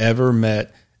ever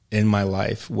met in my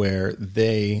life, I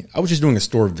was just doing a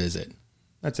store visit.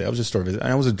 That's it. I was just a store visit.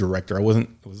 And I was a director. I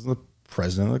wasn't the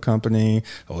president of the company.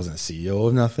 I wasn't a CEO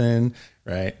of nothing.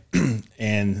 Right.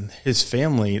 And his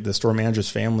family, the store manager's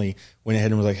family, went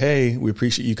ahead and was like, hey, we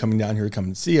appreciate you coming down here to come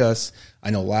and see us. I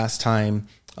know last time,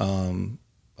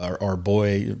 our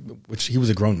boy, which he was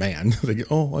a grown man, like,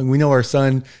 oh, we know our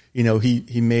son,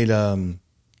 he made like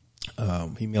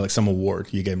some award.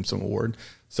 You gave him some award.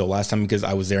 So last time, because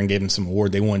I was there and gave him some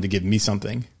award, they wanted to give me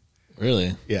something.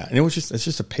 Really? Yeah. And it's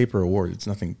just a paper award. It's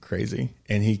nothing crazy.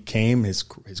 And he came, his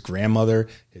grandmother,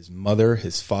 his mother,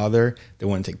 his father, they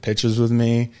wanted to take pictures with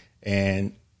me,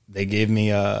 and they gave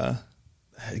me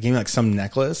like some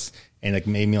necklace, and like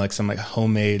made me like some like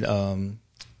homemade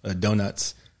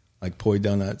donuts, like poi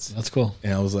donuts. That's cool.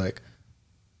 And I was like,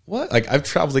 what? Like I've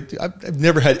traveled, like I've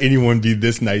never had anyone be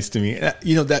this nice to me. And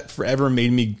that forever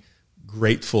made me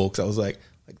grateful, because I was like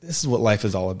this is what life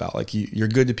is all about. Like you're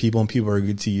good to people and people are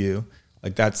good to you.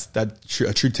 Like that's a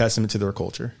true testament to their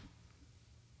culture.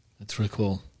 That's really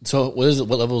cool. So what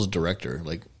level is director?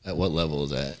 Like at what level is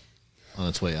that on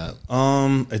its way up?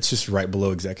 It's just right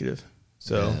below executive.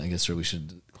 So yeah, I guess we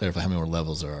should clarify how many more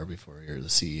levels there are before you're the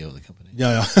CEO of the company.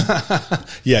 Yeah.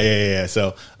 Yeah.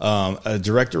 So, a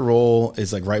director role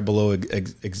is like right below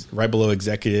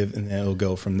executive, and then it'll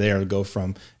go from there. It'll go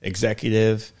from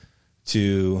executive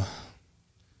to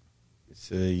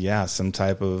some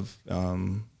type of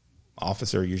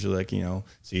officer. Usually, like so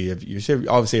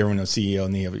obviously everyone knows CEO,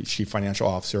 and then you have a chief financial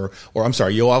officer, or I'm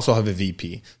sorry, you'll also have a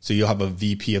VP. So you'll have a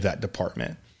VP of that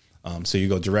department. So you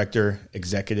go director,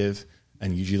 executive,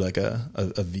 and usually like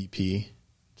a VP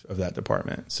of that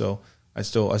department. So I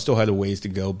still had a ways to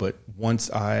go, but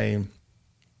once I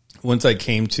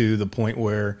came to the point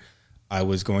where I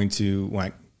was going to,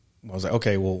 I was like,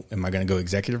 okay, well, am I going to go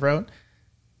executive route?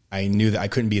 I knew that I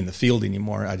couldn't be in the field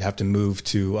anymore. I'd have to move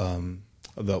to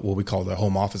what we call the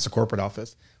home office, the corporate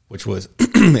office, which was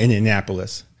in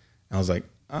Indianapolis. And I was like,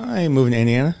 I ain't moving to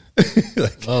Indiana.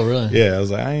 Like, oh, really? Yeah, I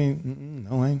was like, I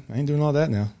ain't doing all that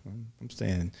now. I'm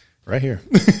staying right here.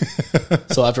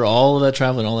 So after all of that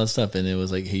traveling, all that stuff, and it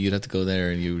was like, hey, you'd have to go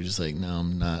there, and you were just like, no,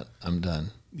 I'm not. I'm done.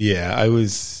 Yeah,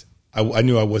 I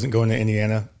knew I wasn't going to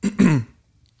Indiana,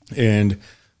 and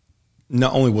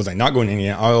not only was I not going to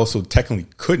Indiana, I also technically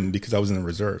couldn't, because I was in the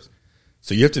reserves.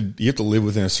 So you have to live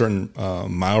within a certain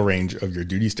mile range of your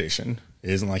duty station. It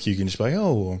isn't like you can just be like,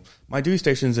 oh, well, my duty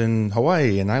station's in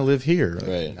Hawaii and I live here. Like,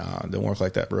 right. Nah, it don't work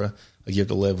like that, bro. Like you have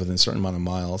to live within a certain amount of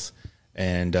miles.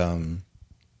 And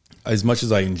as much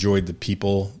as I enjoyed the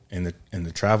people and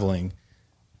the traveling,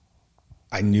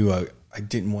 I knew I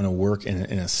didn't want to work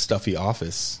in a stuffy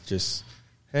office. Just,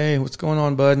 hey, what's going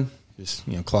on, bud? Just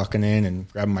clocking in and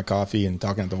grabbing my coffee and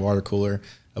talking at the water cooler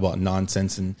about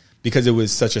nonsense. And because it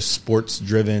was such a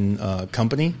sports-driven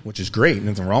company, which is great,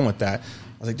 nothing wrong with that. I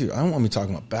was like, dude, I don't want to be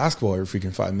talking about basketball every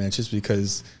freaking 5 minutes just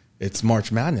because it's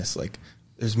March Madness. Like,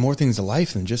 there's more things to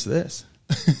life than just this.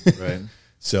 Right.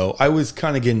 So I was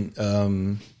kind of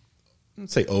getting,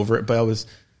 let's say over it, but I was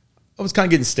was kind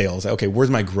of getting stale. I was like, okay, where's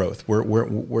my growth?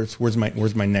 Where's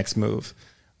my next move?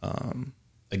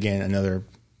 Again, another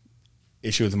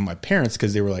issue with my parents,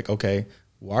 because they were like, okay,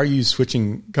 why are you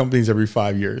switching companies every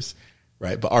 5 years?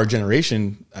 Right. But our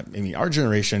generation,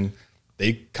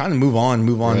 they kind of move on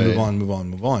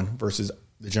versus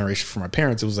the generation from our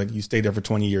parents. It was like, you stayed there for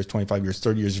 20 years, 25 years,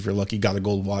 30 years. If you're lucky, got a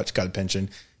gold watch, got a pension,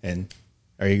 and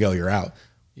there you go, you're out.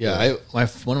 Yeah. One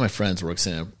of my friends works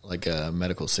in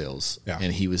medical sales,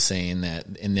 and he was saying that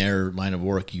in their line of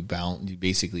work, you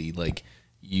basically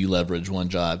you leverage one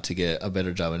job to get a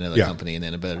better job in another company, and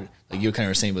then a better, you kind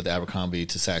of were saying with Abercrombie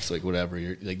to Saks, whatever,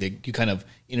 you kind of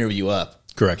interview up.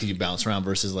 Correct. You bounce around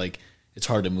versus it's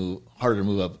harder to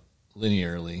move up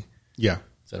linearly. Yeah.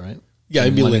 Is that right? Yeah,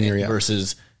 it'd be linear. Yeah.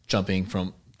 Versus jumping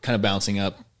from kind of bouncing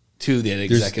up to the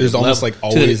executive. There's almost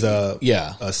always a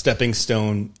stepping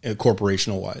stone,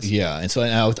 corporational wise. Yeah, and so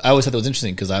I always thought that was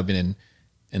interesting, because I've been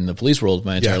in the police world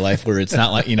my entire life, where it's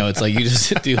not it's you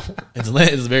just do it's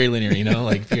very linear,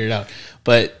 figure it out.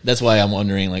 But that's why I'm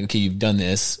wondering, okay, you've done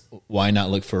this, why not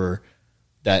look for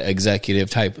that executive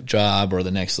type job or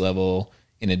the next level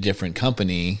in a different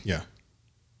company? Yeah.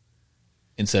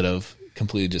 Instead of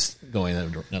completely just going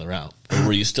another route. Or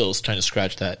were you still trying to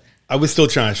scratch that? I was still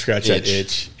trying to scratch that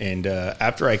itch. And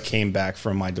after I came back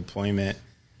from my deployment,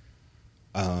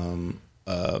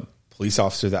 a police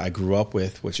officer that I grew up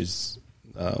with, which is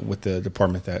with the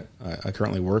department that I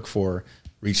currently work for,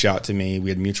 reached out to me. We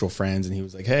had mutual friends, and he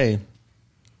was like, hey,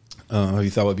 have you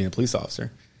thought about being a police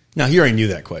officer? Now, he already knew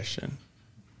that question.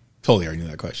 Totally already knew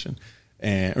that question.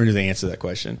 Or knew the answer to that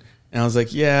question. And I was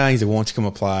like, yeah. He's like, why don't you come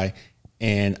apply?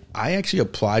 And I actually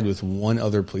applied with one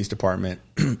other police department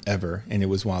ever, and it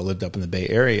was when I lived up in the Bay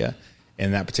Area.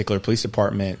 And that particular police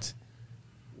department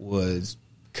was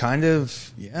kind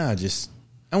of, I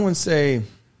wouldn't say,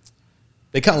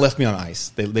 they kind of left me on ice.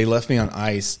 They left me on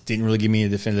ice, didn't really give me a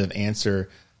definitive answer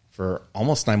for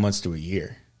almost 9 months to a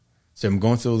year. So I'm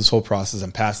going through this whole process.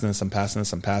 I'm passing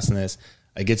this.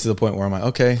 I get to the point where I'm like,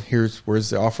 okay,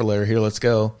 where's the offer letter? Here, let's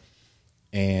go.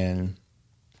 And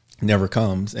never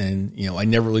comes. And, I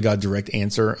never really got a direct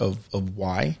answer of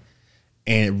why.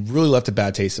 And it really left a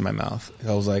bad taste in my mouth.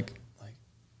 I was like,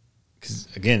 because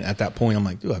again, at that point, I'm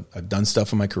like, dude, I've done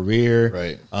stuff in my career.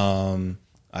 Right.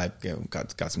 I've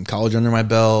got some college under my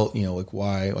belt.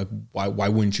 Why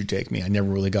wouldn't you take me? I never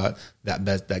really got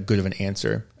that good of an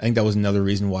answer. I think that was another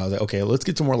reason why I was like, okay, let's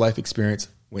get some more life experience.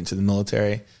 Went to the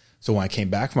military. So when I came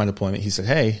back from my deployment, he said,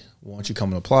 hey, why don't you come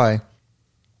and apply?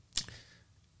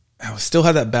 I still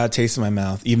had that bad taste in my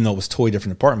mouth, even though it was a totally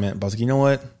different department. But I was like, you know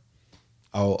what?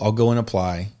 I'll go and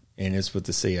apply. And it's what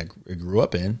the city I grew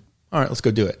up in. All right, let's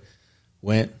go do it.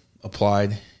 Went,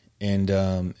 applied, and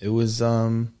it was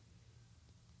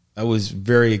I was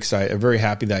very excited, very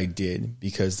happy that I did,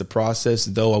 because the process,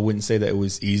 though I wouldn't say that it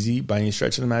was easy by any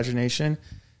stretch of the imagination,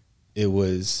 it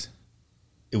was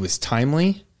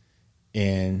timely,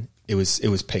 and it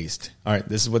was paced. All right,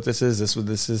 this is what this is. This is what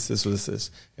this is. This is what this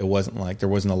is. It wasn't like there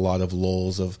wasn't a lot of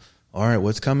lulls of, all right,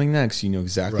 what's coming next? You knew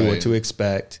exactly what to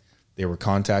expect. They were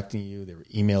contacting you. They were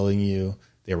emailing you.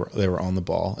 They were on the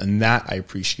ball, and that I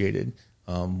appreciated.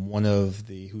 One of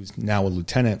who's now a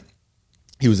lieutenant,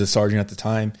 he was a sergeant at the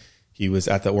time. He was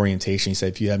at the orientation. He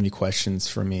said, if you have any questions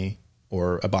for me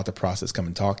or about the process, come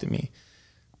and talk to me.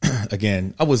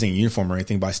 Again, I wasn't in uniform or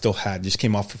anything, but I still just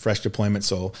came off a fresh deployment.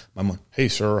 So I'm like, hey,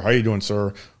 sir, how you doing,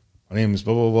 sir? My name is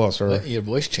blah, blah, blah, sir. But your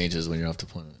voice changes when you're off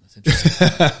deployment. That's interesting.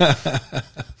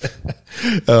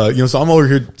 So I'm over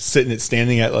here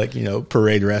standing at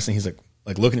parade rest, and he's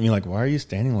like looking at me like, why are you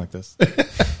standing like this?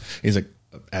 He's like,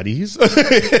 at ease.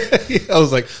 I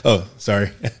was like, oh, sorry.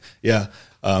 Yeah.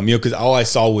 Cause all I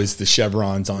saw was the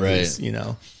chevrons on his,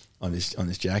 on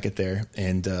this jacket there.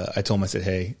 And, I told him, I said,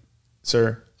 hey,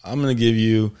 sir, I'm going to give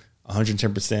you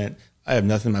 110%. I have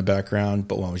nothing in my background,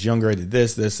 but when I was younger, I did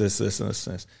this, and this.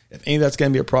 If any of that's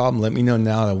going to be a problem, let me know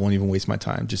now. I won't even waste my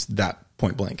time. Just that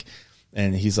point blank.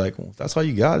 And he's like, well, if that's all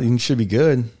you got, you should be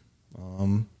good.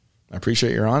 I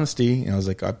appreciate your honesty. And I was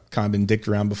like, I've kind of been dicked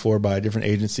around before by a different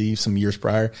agency some years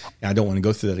prior, and I don't want to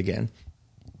go through that again.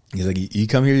 He's like, you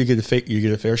come here, you get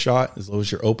a fair shot as long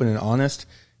as you're open and honest,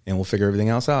 and we'll figure everything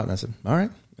else out. And I said, all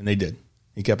right. And they did.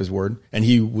 He kept his word. And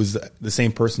he was the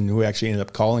same person who actually ended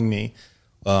up calling me.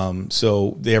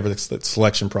 So they have that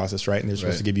selection process, right? And they're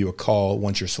supposed to give you a call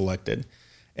once you're selected.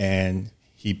 And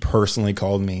he personally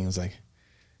called me and was like,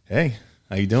 hey,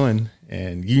 how you doing?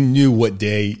 And you knew what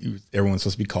day everyone's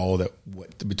supposed to be called at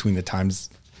between the times.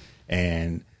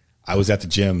 And I was at the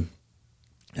gym,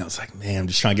 And I was like, man, I'm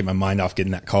just trying to get my mind off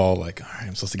getting that call. Like, all right,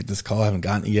 I'm supposed to get this call. I haven't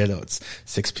gotten it yet. Oh, it's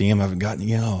 6 p.m. I haven't gotten it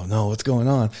yet. Oh, no, what's going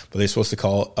on? But they're supposed to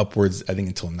call upwards, I think,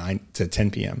 until 9 to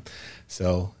 10 p.m.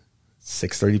 So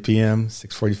 6:30 p.m.,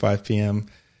 6:45 p.m.,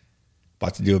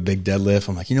 about to do a big deadlift.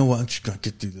 I'm like, you know what? I'm just going to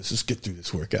get through this. Let's get through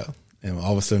this workout. And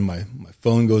all of a sudden, my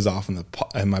phone goes off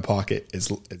in my pocket. It's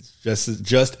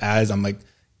just as I'm like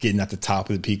getting at the top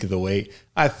of the peak of the weight.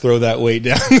 I throw that weight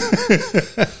down,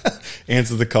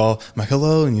 answer the call. I'm like,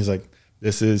 hello. And he's like,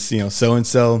 this is,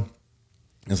 so-and-so.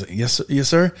 I was like, yes,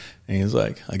 sir. And he was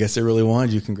like, I guess they really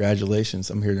wanted you.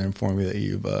 Congratulations. I'm here to inform you that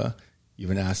you've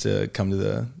been asked to come to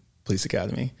the police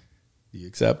academy. Do you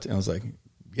accept? And I was like,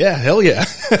 yeah, hell yeah.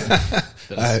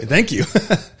 Thank you.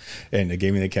 And they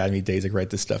gave me the academy days. I could write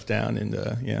this stuff down. And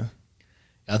yeah.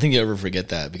 I think you ever forget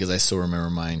that, because I still remember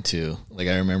mine too. Like,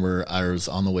 I remember I was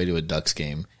on the way to a Ducks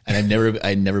game, and I'd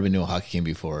never been to a hockey game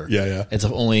before. Yeah. I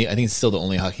think it's still the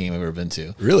only hockey game I've ever been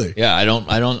to. Really? Yeah. I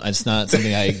don't, it's not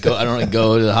something I don't really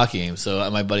go to the hockey game. So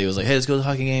my buddy was like, hey, let's go to the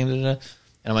hockey game. And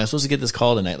I'm like, supposed to get this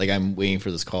call tonight. Like, I'm waiting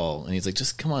for this call. And he's like,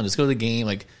 just come on, let's go to the game.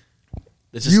 Like,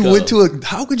 let's just go. Went to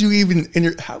how could you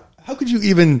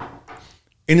even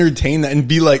entertain that and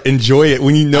be like, enjoy it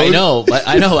when you know? I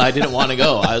know. I didn't want to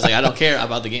go. I was like, I don't care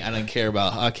about the game. I don't care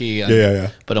about hockey. Yeah.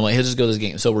 But I'm like, hey, just go to this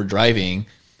game. So we're driving,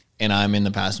 and I'm in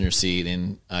the passenger seat,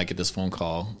 and I get this phone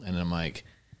call, and I'm like,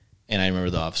 and I remember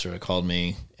the officer called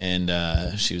me, and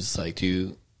she was like,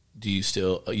 do you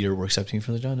still, you're accepting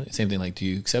for the job? Same thing, like, do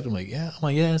you accept? I'm like, yeah. I'm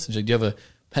like, yes. And she's like, do you have a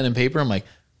pen and paper? I'm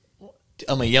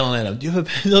like yelling at him, do you have a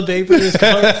pen and paper in this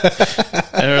car?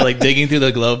 And we're like digging through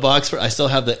the glove box. I still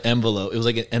have the envelope. It was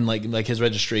like his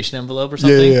registration envelope or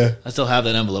something. Yeah. I still have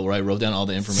that envelope where I wrote down all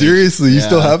the information. Seriously, you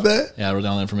still have that? Yeah, I wrote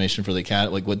down the information for the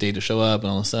cat, like what day to show up and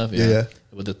all this stuff. Yeah.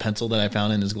 With the pencil that I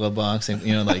found in his glove box, and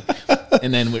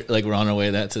and then we're on our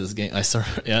way to this game.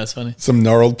 It's funny. Some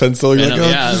gnarled pencil.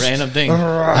 Random thing.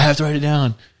 I have to write it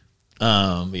down.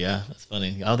 But yeah, that's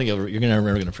funny. I don't think you're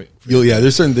never going to forget.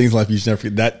 There's certain things in life you just never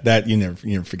forget. That you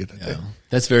never forget that thing.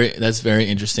 That's very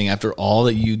interesting. After all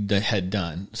that you had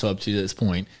done, so up to this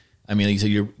point, I mean, like you said,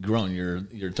 you're grown. You're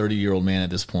a 30-year-old man at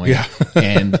this point. Yeah.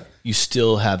 And you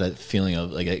still have that feeling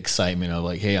of like excitement of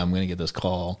like, hey, I'm going to get this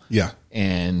call. Yeah.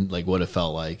 And like what it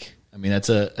felt like. I mean, that's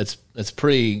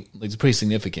pretty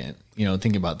significant.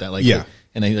 Think about that. Like, yeah.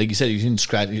 And then, like you said, you didn't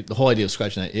scratch the whole idea of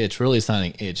scratching that itch. Really, it's not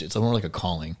an itch. It's more like a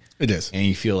calling. It is. And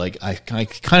you feel like I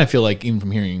kind of feel like, even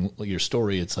from hearing your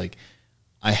story, it's like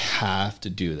I have to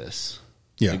do this.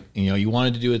 Yeah. Like, you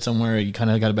wanted to do it somewhere. You kind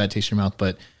of got a bad taste in your mouth,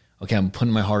 but okay, I'm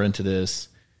putting my heart into this.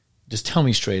 Just tell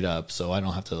me straight up, so I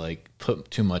don't have to like put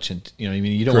too much into. You know what I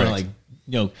mean? You don't want to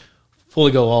like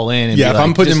fully go all in. And if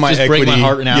I'm putting in my equity, break my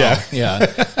heart now. Yeah.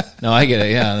 No, I get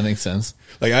it. Yeah, that makes sense.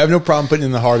 Like, I have no problem putting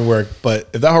in the hard work, but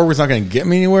if that hard work's not going to get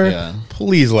me anywhere,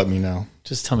 please let me know.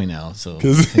 Just tell me now. So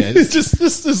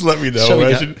just let me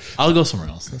know. I'll go somewhere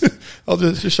else. I'll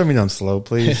just show me down slow,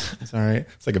 please. It's all right.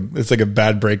 It's like a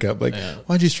bad breakup. Like,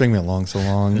 why'd you string me along so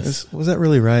long? Was that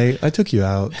really right? I took you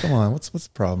out. Come on. What's the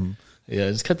problem? Yeah,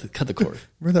 just cut the cord.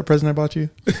 Remember that present I bought you?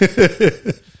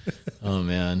 Oh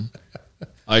man.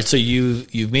 All right, so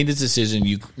you've made this decision.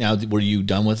 Were you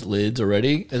done with lids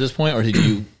already at this point, or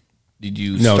did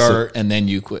you start and then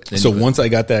you quit? Once I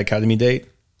got that academy date,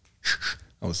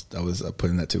 I was put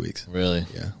in that 2 weeks. Really?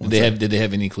 Yeah. Did they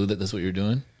have any clue that that's what you're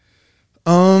doing?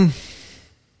 I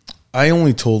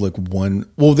only told like one.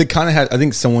 Well, they kind of had. I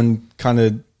think someone kind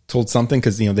of told something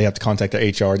because they have to contact the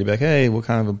HR to be like, hey, what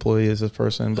kind of employee is this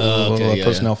person? Blah, blah, blah,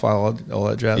 personnel file, all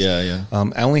that jazz. Yeah.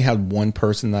 I only had one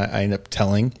person that I ended up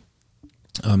telling.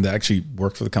 That actually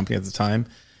worked for the company at the time,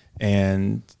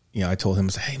 and I told him, I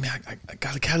was like, hey man, I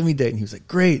got academy date, and he was like,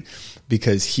 great,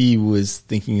 because he was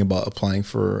thinking about applying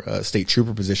for a state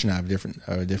trooper position out of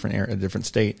a different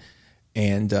state,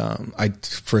 and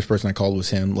first person I called was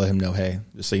him, let him know, hey,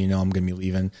 just so you know, I'm going to be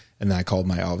leaving, and then I called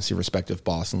my obviously respective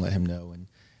boss and let him know, and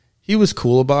he was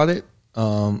cool about it.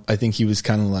 I think he was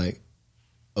kind of like,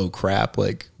 oh crap,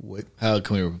 like what? How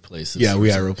can we replace this? Yeah, we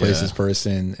got to replace this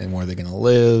person, and where are they going to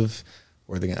live?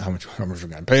 Or they how much we're going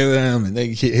to pay them, and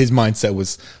his mindset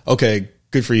was, okay,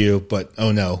 good for you, but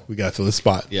oh no, we got to fill this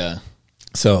spot. Yeah.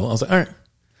 So I was like, all right,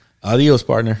 adios,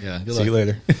 partner. Yeah. See you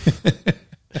later.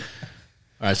 All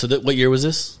right. So what year was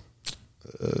this?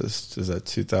 Is that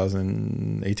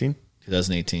 2018?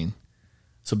 2018.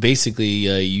 So basically,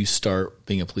 you start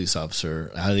being a police officer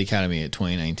out of the academy at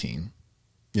 2019.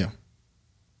 Yeah.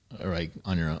 All right,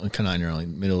 on your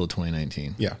own, middle of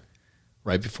 2019. Yeah.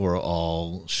 Right before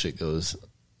all shit goes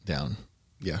down.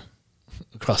 Yeah.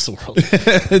 Across the world.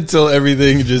 Until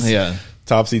everything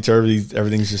topsy-turvy.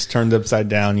 Everything's just turned upside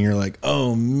down. And you're like,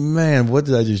 oh, man, what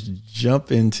did I just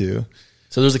jump into?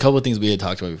 So there's a couple of things we had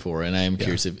talked about before, and I am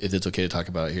curious if it's okay to talk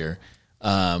about it here.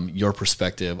 Your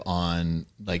perspective on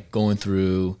like going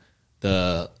through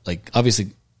the, like,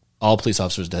 obviously all police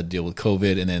officers had to deal with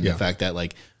COVID, and then the fact that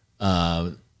like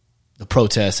the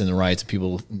protests and the riots and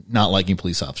people not liking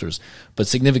police officers, but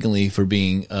significantly for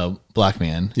being a black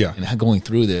man and going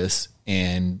through this,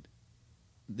 and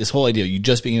this whole idea, you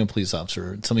just being a police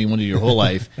officer, something you wanted to do your whole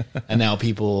life, and now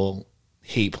people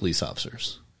hate police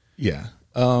officers. Yeah.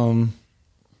 It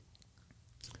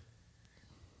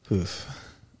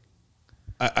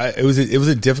was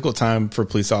a difficult time for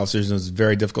police officers, and it was a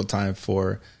very difficult time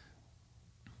for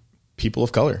people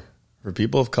of color,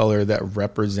 that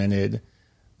represented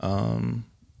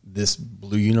this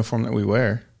blue uniform that we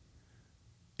wear.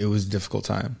 It was a difficult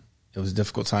time. It was a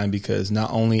difficult time because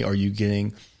not only are you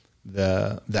getting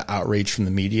the outrage from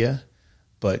the media,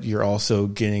 but you're also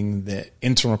getting the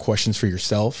internal questions for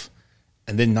yourself,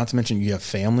 and then not to mention you have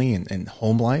family and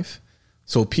home life.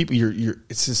 So people,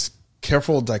 it's this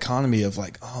careful dichotomy of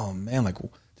like, oh man, like,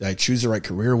 did I choose the right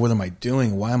career? What am I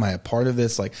doing? Why am I a part of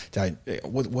this? Like,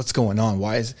 what's going on?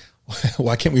 Why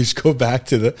can't we just go back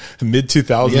to the mid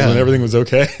 2000s when everything was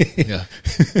okay? Yeah,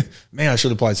 man, I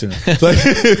should have applied sooner. Like,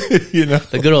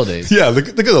 the good old days. Yeah, the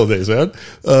good old days, man.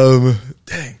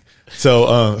 Dang.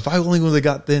 So if I only would have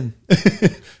got then.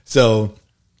 So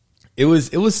it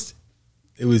was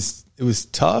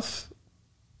tough,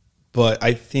 but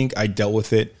I think I dealt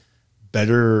with it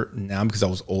better now because I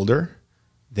was older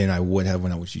than I would have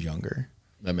when I was younger.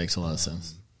 That makes a lot of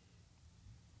sense.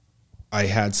 I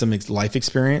had some life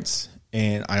experience,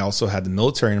 and I also had the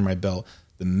military under my belt.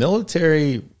 The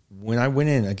military, when I went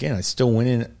in, again, I still went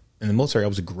in the military. I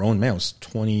was a grown man. I was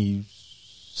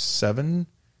 27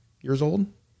 years old.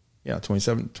 Yeah,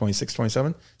 27, 26,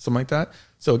 27, something like that.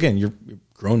 So again, you're a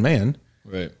grown man.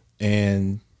 Right.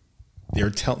 And they're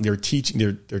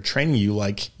training you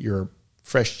like you're a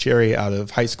fresh cherry out of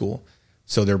high school.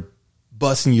 So they're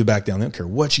busting you back down. They don't care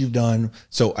what you've done.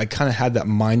 So I kind of had that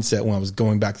mindset when I was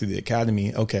going back to the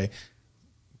academy. Okay,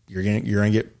 you're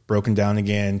gonna get broken down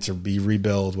again to be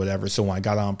rebuilt, whatever. So when I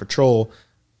got on patrol,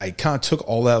 I kind of took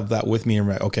all of that with me and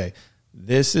like, okay,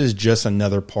 this is just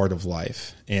another part of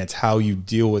life, and it's how you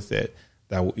deal with it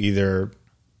that will either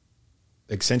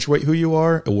accentuate who you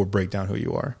are or will break down who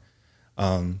you are.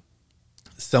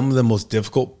 Some of the most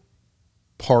difficult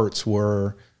parts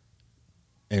were,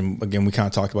 and again, we kind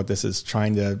of talked about this, is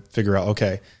trying to figure out,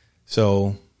 okay,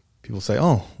 so people say,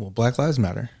 oh, well, Black Lives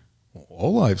Matter. Well,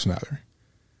 all lives matter.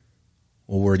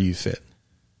 Well, where do you fit?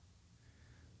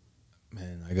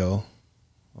 And I go,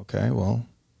 okay, well,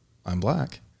 I'm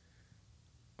black.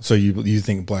 So you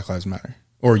think Black Lives Matter,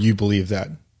 or you believe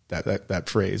that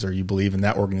phrase, or you believe in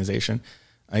that organization?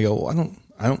 I go, well,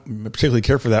 I don't particularly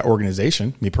care for that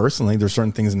organization. Me personally, there's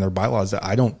certain things in their bylaws that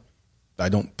I don't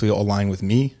feel align with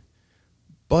me.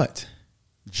 But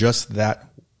just that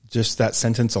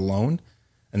sentence alone,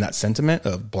 and that sentiment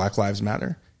of Black Lives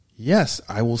Matter, yes,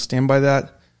 I will stand by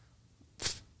that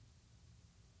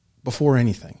before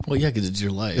anything. Well, yeah, because it's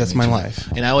your life. That's my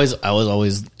life. And I was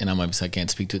always, and I can't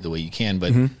speak to it the way you can,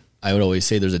 but I would always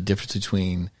say there's a difference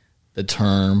between the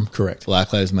term correct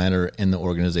Black Lives Matter and the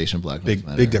organization Black Lives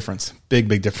Matter. Big difference. Big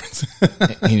difference.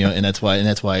 and that's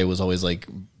why it was always like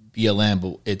BLM,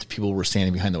 but it's people were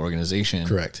standing behind the organization.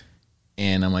 Correct.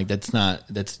 And I'm like, you're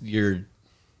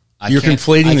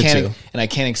conflating the two. And I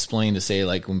can't explain to say,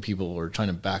 like, when people are trying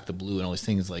to back the blue and all these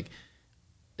things, like,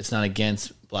 it's not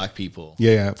against black people.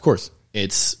 Yeah, of course.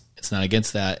 It's not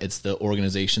against that. It's the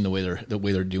organization, the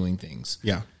way they're doing things.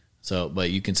 Yeah. So, but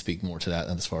you can speak more to that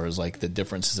as far as like the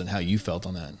differences and how you felt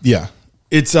on that. Yeah.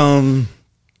 It's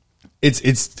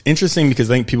interesting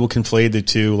because I think people conflate the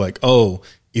two, like, oh,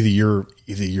 either you're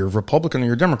Republican or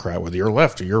you're Democrat, whether you're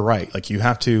left or you're right. Like you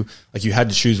had to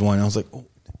choose one. And I was like, oh,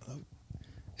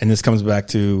 and this comes back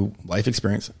to life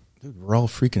experience. Dude, we're all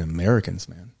freaking Americans,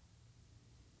 man.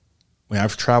 When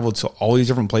I've traveled to all these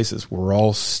different places, we're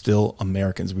all still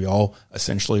Americans. We all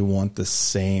essentially want the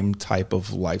same type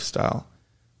of lifestyle.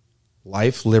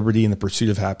 Life, liberty, and the pursuit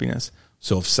of happiness.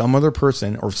 So if some other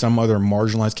person or some other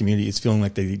marginalized community is feeling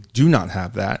like they do not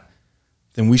have that,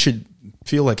 then we should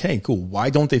feel like, hey, cool. Why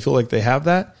don't they feel like they have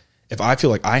that? If I feel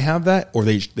like I have that, or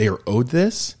they are owed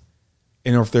this,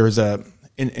 and if there's an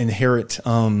inherent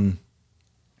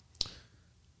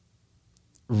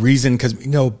reason, because we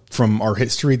know from our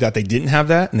history that they didn't have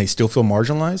that and they still feel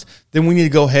marginalized, then we need to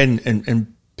go ahead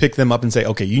and pick them up and say,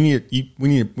 okay, we need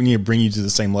to bring you to the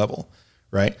same level,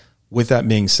 right? With that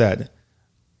being said,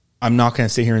 I'm not going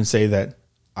to sit here and say that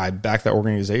I back that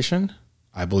organization.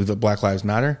 I believe that Black Lives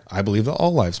Matter. I believe that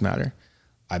all lives matter.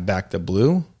 I back the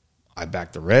blue. I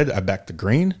back the red. I back the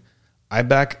green. I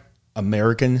back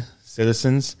American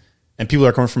citizens and people that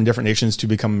are coming from different nations to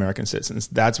become American citizens.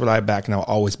 That's what I back, and I'll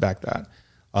always back that.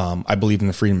 I believe in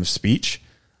the freedom of speech.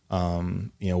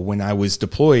 When I was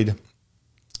deployed,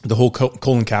 the whole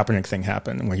Colin Kaepernick thing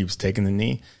happened where he was taking the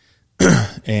knee.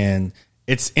 And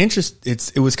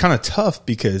it was kind of tough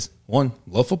because, one,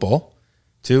 love football.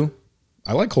 Two,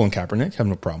 I like Colin Kaepernick, have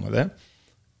no problem with that.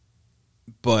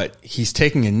 But he's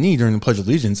taking a knee during the Pledge of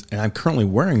Allegiance, and I'm currently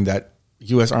wearing that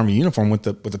U.S. Army uniform with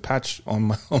the patch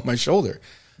on my shoulder.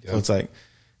 Yep. So it's like,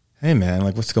 hey man,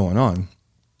 like what's going on?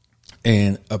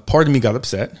 And a part of me got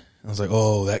upset. I was like,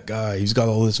 oh, that guy, he's got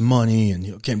all this money,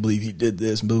 and can't believe he did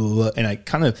this, blah, blah, blah. And I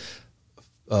kind of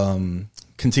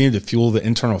continued to fuel the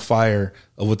internal fire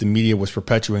of what the media was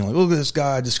perpetuating. Like, look at this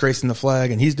guy disgracing the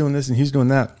flag, and he's doing this and he's doing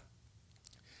that.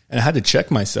 And I had to check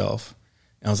myself.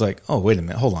 And I was like, oh, wait a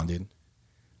minute, hold on, dude.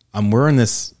 I'm wearing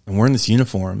this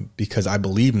uniform because I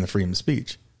believe in the freedom of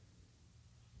speech.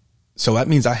 So that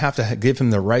means I have to give him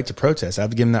the right to protest. I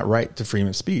have to give him that right to freedom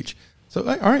of speech. So,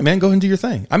 all right, man, go ahead and do your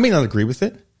thing. I may not agree with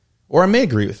it, or I may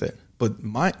agree with it, but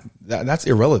that's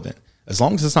irrelevant. As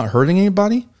long as it's not hurting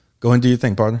anybody, go ahead and do your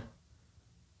thing, partner.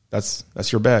 That's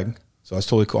your bag. So that's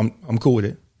totally cool. I'm cool with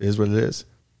it. It is what it is.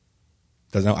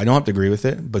 I don't have to agree with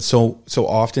it, but so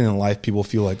often in life, people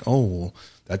feel like, oh, well,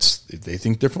 they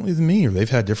think differently than me, or they've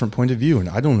had a different point of view, and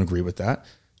I don't agree with that.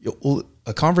 Well,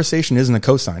 a conversation isn't a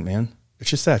cosign, man. It's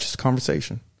just that, just a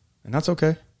conversation, and that's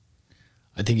okay.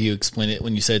 I think you explained it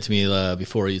when you said it to me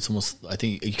before. It's almost, I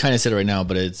think you kind of said it right now,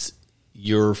 but it's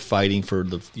you're fighting for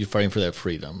that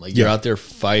freedom. Like you're out there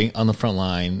fighting on the front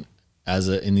line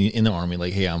in the army.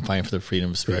 Like, hey, I'm fighting for the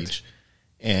freedom of speech, correct.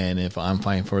 And if I'm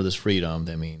fighting for this freedom,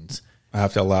 that means I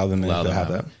have to allow them to have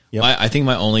that. Yep. I think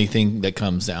my only thing that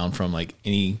comes down from like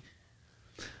it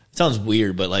sounds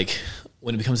weird, but like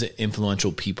when it becomes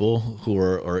influential people who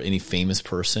are, or any famous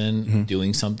person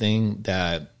doing something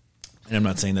that, and I'm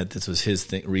not saying that this was his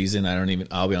reason.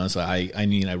 I'll be honest. I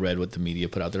read what the media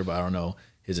put out there, but I don't know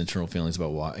his internal feelings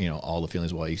about why, all the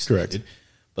feelings why he started. Correct.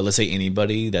 But let's say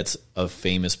anybody that's a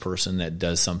famous person that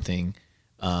does something,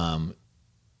 and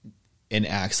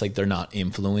acts like they're not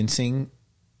influencing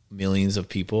millions of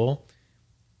people.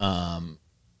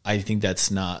 I think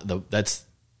that's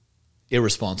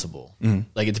irresponsible.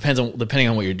 Like it depending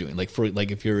on what you're doing. Like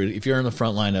if you're in the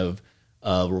front line of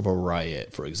a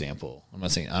riot, for example, I'm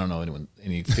not saying, I don't know anyone,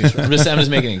 I'm just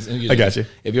making I got you.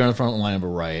 If you're on the front line of a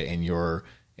riot and you're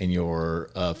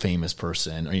a famous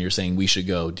person, or you're saying we should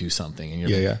go do something,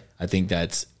 and I think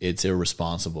it's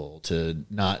irresponsible to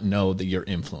not know that your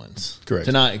influence, correct,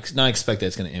 to not expect that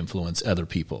it's going to influence other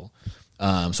people.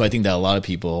 So I think that a lot of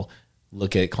people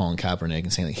look at Colin Kaepernick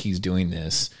and saying that he's doing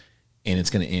this, and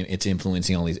it's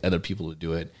influencing all these other people to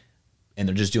do it, and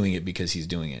they're just doing it because he's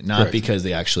doing it, not correct. Because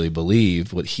they actually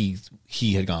believe what he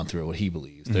had gone through, what he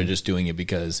believes. They're just doing it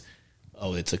because,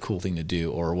 oh, it's a cool thing to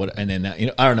do, or what. And then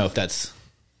I don't know if that's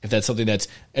something that's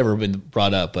ever been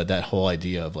brought up, but that whole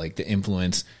idea of like the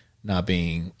influence not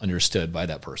being understood by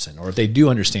that person, or if they do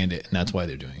understand it and that's why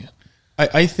they're doing it.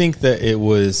 I think that it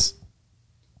was.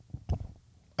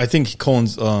 I think Colin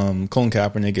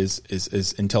Kaepernick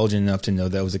is intelligent enough to know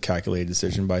that was a calculated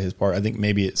decision by his part. I think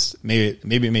maybe it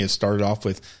may have started off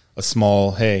with a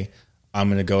small, hey, I'm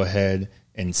going to go ahead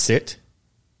and sit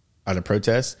out of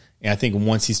protest. And I think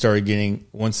once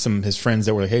some of his friends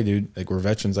that were like, hey, dude, like we're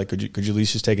veterans, like could you at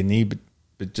least just take a knee, but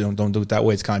don't do it that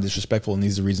way. It's kind of disrespectful, and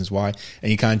these are the reasons why. And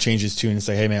he kind of changed his tune and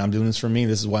say, hey man, I'm doing this for me.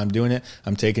 This is why I'm doing it.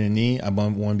 I'm taking a knee. I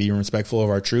want to be respectful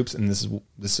of our troops, and this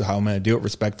is how I'm going to do it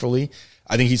respectfully.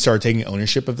 I think he started taking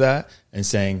ownership of that and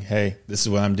saying, hey, this is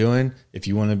what I'm doing. If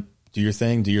you want to do your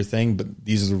thing, but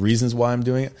these are the reasons why I'm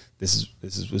doing it. This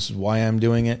is why I'm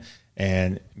doing it.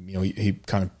 And he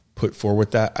kind of put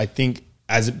forward that. I think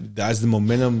as the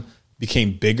momentum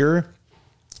became bigger,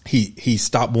 he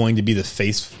stopped wanting to be the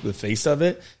face of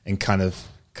it, and kind of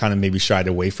maybe shied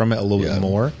away from it a little bit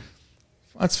more.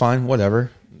 That's fine,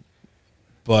 whatever.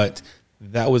 But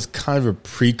that was kind of a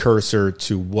precursor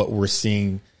to what we're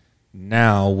seeing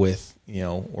now with,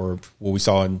 or what we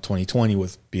saw in 2020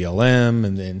 with BLM,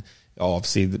 and then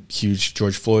obviously the huge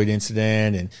George Floyd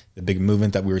incident and the big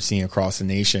movement that we were seeing across the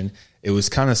nation. It was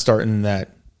kind of starting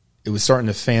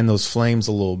to fan those flames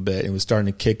a little bit. It was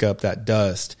starting to kick up that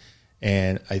dust.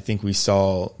 And I think we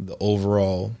saw the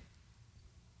overall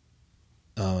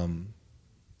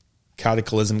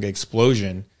cataclysmic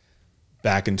explosion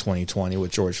back in 2020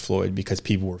 with George Floyd, because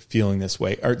people were feeling this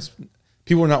way. Or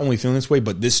people were not only feeling this way,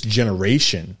 but this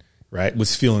generation, right,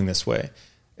 was feeling this way.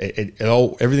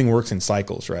 Everything works in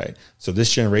cycles, right? So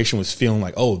this generation was feeling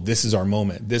like, oh, this is our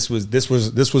moment. This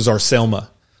was our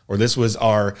Selma, or this was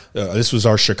our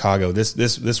Chicago.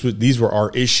 These were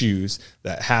our issues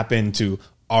that happened to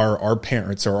our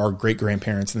parents or our great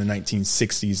grandparents in the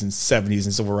 1960s and 70s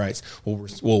and civil rights.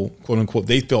 Well, quote unquote,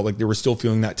 they felt like they were still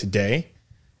feeling that today,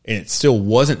 and it still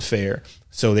wasn't fair.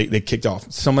 So they kicked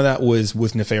off. Some of that was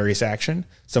with nefarious action.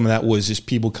 Some of that was just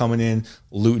people coming in,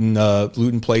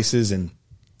 looting places and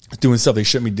doing stuff they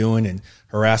shouldn't be doing, and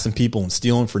harassing people and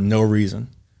stealing for no reason.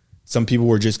 Some people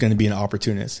were just going to be an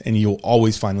opportunist, and you'll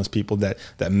always find those people that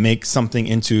make something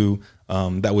into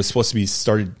that was supposed to be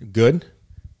started good.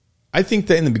 I think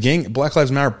that in the beginning, Black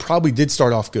Lives Matter probably did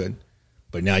start off good,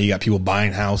 but now you got people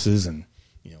buying houses and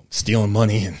stealing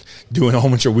money and doing a whole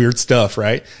bunch of weird stuff,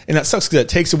 right? And that sucks because that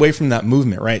takes away from that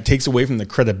movement, right? It takes away from the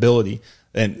credibility.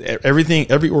 And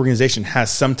every organization has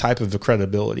some type of a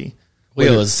credibility.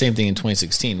 Well, it was the same thing in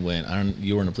 2016 when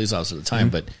you weren't a police officer at the time,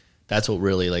 but that's what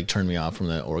really like turned me off from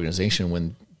the organization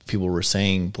when people were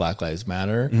saying Black Lives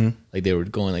Matter. Like they were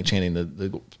going like chanting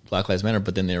the Black Lives Matter,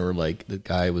 but then they were like the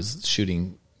guy was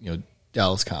shooting,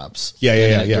 Dallas cops.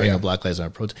 During a Black Lives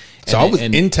Matter protest. So I was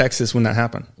in Texas when that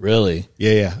happened. Really?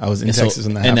 Yeah. I was in Texas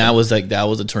when that happened. And that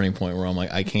was a turning point where I'm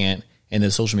like, I can't. And then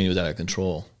social media was out of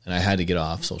control, and I had to get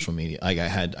off social media. Like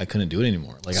I couldn't do it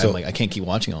anymore. Like I'm like, I can't keep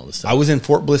watching all this stuff. I was in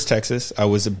Fort Bliss, Texas. I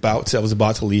was about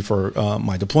to leave for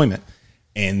my deployment,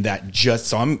 and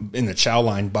so I'm in the chow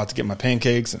line about to get my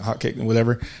pancakes and hot cake and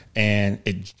whatever, and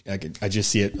I just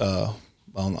see it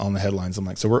on the headlines. I'm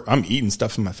like, I'm eating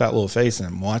stuff in my fat little face, and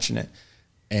I'm watching it,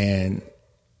 and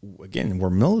again, we're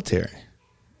military,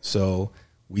 so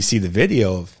we see the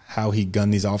video of how he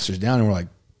gunned these officers down, and we're like,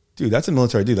 dude, that's a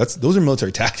military dude. Those are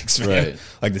military tactics, man. Right.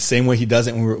 Like the same way he does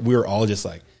it, and we were all just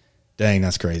like, dang,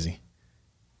 that's crazy.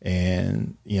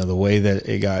 And the way that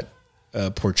it got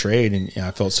portrayed, and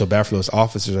I felt so bad for those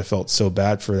officers. I felt so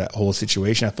bad for that whole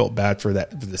situation. I felt bad for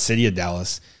the city of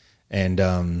Dallas, and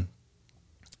I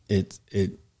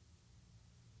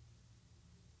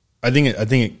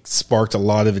think it sparked a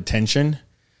lot of attention,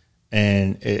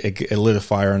 and it lit a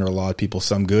fire under a lot of people.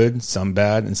 Some good, some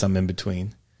bad, and some in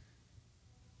between.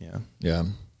 Yeah.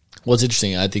 Well, it's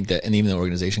interesting. I think that, and even the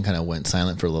organization kind of went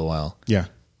silent for a little while. Yeah.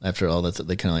 After all that,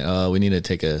 they kind of like, oh, we need to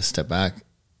take a step back.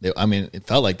 It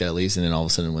felt like that at least, and then all of a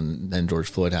sudden, then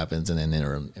George Floyd happens, and then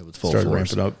it was full force. Started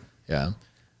ramping up. Yeah,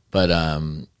 but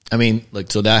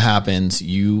so that happens.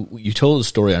 You told a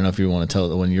story. I don't know if you want to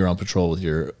tell it when you're on patrol with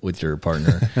your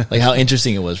partner, like how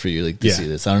interesting it was for you, to see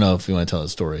this. I don't know if you want to tell the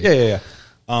story. Yeah.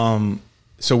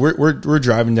 So we're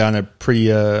driving down a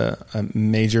pretty a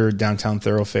major downtown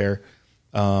thoroughfare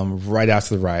right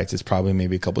after the riots. It's probably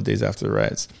maybe a couple of days after the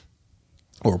riots,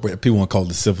 or people want to call it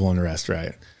the civil unrest,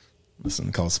 right?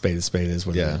 Listen, call it spade a spade is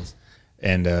what it is.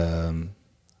 And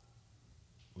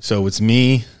so it's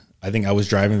me. I think I was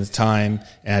driving at the time,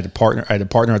 and I had a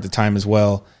partner at the time as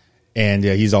well, and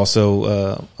he's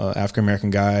also African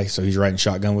American guy, so he's riding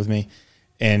shotgun with me,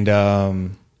 and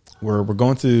we're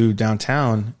going through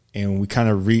downtown. And we kind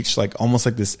of reached almost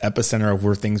like this epicenter of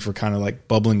where things were kind of like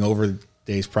bubbling over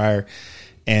days prior.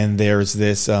 And there's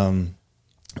this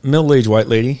middle-aged white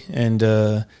lady,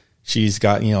 and she's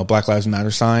got Black Lives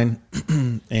Matter sign,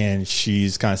 and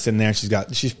she's kind of sitting there.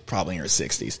 She's probably in her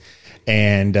 60s,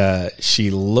 and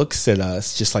she looks at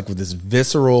us just like with this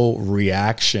visceral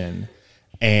reaction,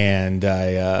 and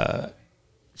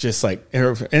just like,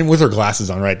 and with her glasses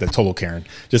on, right? The total Karen,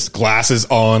 just glasses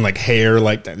on, like hair,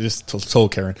 like that, just total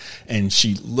Karen. And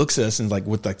she looks at us and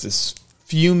with this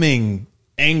fuming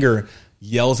anger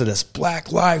yells at us,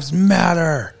 "Black Lives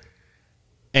Matter."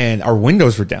 And our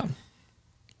windows were down.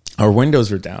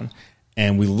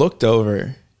 And we looked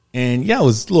over, and it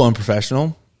was a little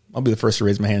unprofessional. I'll be the first to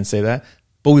raise my hand and say that.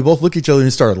 But we both looked at each other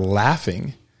and started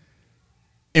laughing.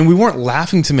 And we weren't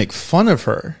laughing to make fun of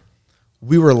her.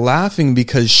 We were laughing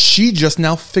because she just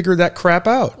now figured that crap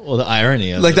out. Well, the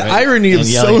irony of it, irony of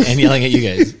yelling at you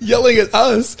guys, yelling at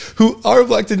us who are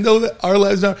Black to know that our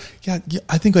lives matter. Yeah,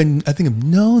 I think I've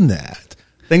known that.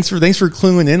 Thanks for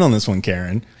cluing in on this one,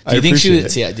 Karen. Do you think she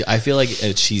would? See, I feel like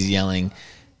she's yelling.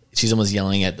 She's almost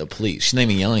yelling at the police. She's not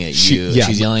even yelling at you.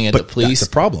 She's yelling at the police. That's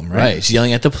the problem, right? Right. She's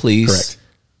yelling at the police. Correct.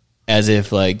 As if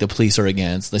the police are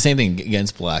against the same thing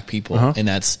against Black people, and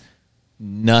that's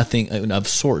nothing of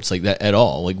sorts like that at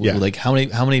all. Like how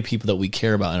many people that we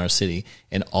care about in our city,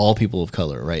 and all people of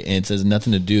color, right? And it has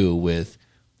nothing to do with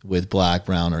Black,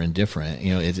 brown, or indifferent.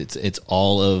 It's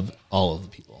all of the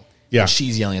people. Yeah, but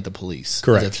she's yelling at the police.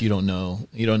 Correct. As if you don't know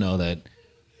that.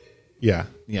 Yeah.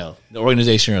 The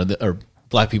organization or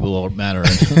black people don't matter.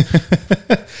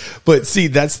 But see,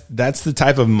 that's the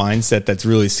type of mindset that's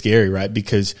really scary, right?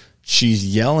 Because she's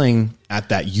yelling at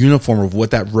that uniform of what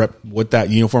that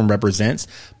uniform represents,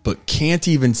 but can't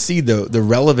even see the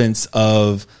relevance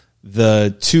of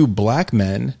the two black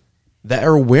men that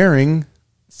are wearing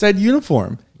said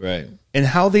uniform, right? And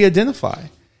how they identify.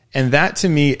 And that to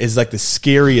me is like the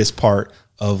scariest part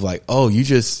of like, oh, you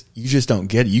just don't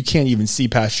get it. You can't even see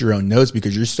past your own nose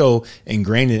because you're so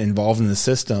ingrained and involved in the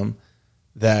system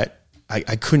that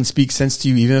I couldn't speak sense to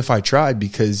you even if I tried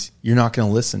because you're not going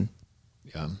to listen.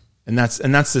 Yeah. And that's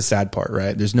the sad part,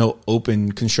 right? There's no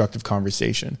open, constructive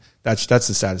conversation. That's the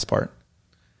saddest part.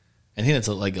 I think that's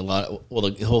like a lot. Well,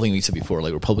 the whole thing we said before,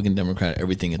 like Republican, Democrat,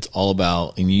 everything. It's all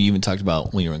about, and you even talked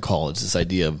about when you were in college, this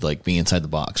idea of like being inside the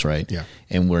box, right? Yeah.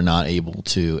 And we're not able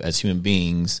to, as human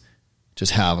beings,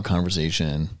 just have a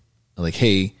conversation. Like,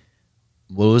 hey,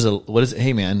 what is it?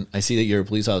 Hey, man, I see that you're a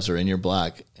police officer and you're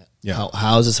black. Yeah.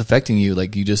 How is this affecting you?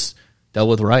 Like, you just dealt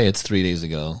with riots 3 days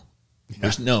ago.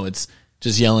 Yeah. No, it's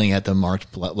just yelling at the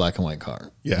marked black and white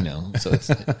car. Yeah. You know, so it's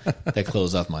that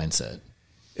closed off mindset.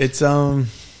 It's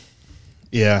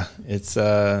yeah, it's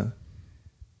I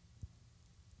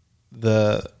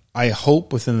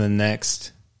hope within the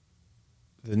next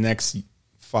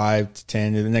 5 to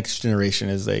 10, the next generation,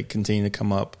 as they continue to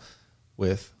come up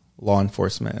with law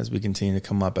enforcement, as we continue to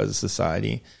come up as a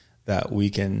society, that we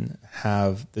can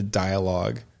have the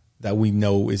dialogue that we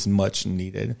know is much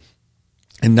needed,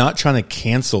 and not trying to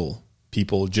cancel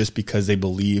people just because they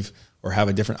believe or have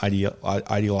a different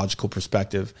ideological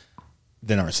perspective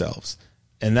than ourselves.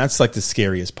 And that's like the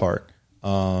scariest part.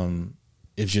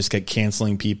 Is just get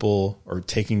canceling people or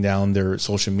taking down their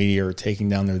social media or taking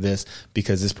down their this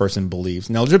because this person believes.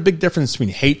 Now, there's a big difference between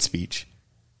hate speech.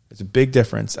 There's a big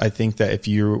difference. I think that if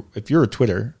you're a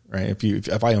Twitter, right?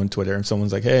 If I own Twitter and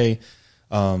someone's like, hey,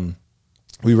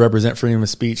 we represent freedom of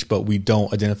speech, but we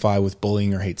don't identify with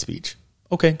bullying or hate speech.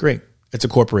 Okay, great. It's a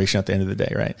corporation at the end of the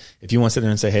day, right? If you want to sit there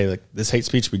and say, hey, like this hate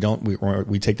speech, we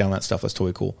take down that stuff. That's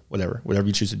totally cool. Whatever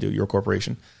you choose to do, you're a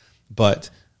corporation. But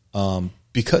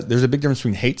because there's a big difference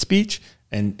between hate speech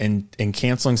and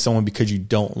canceling someone because you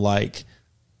don't like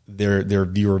their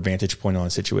view or vantage point on a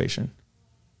situation.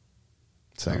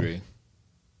 So, I agree.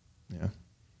 Yeah.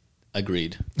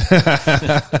 Agreed.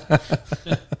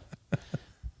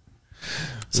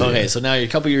 So, okay, so now you're a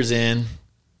couple years in,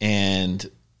 and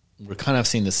we're kind of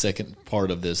seeing the second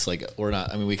part of this. Like, we're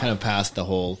not, I mean, we kind of passed the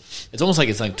whole, it's almost like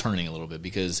it's like turning a little bit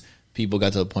because people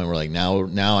got to the point where like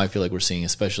now I feel like we're seeing,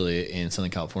 especially in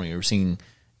Southern California, we're seeing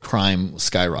crime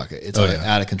skyrocket. It's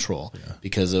out of control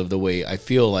because of the way I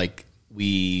feel like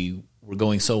we're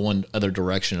going so one other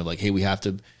direction of like, hey, we have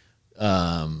to,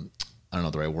 I don't know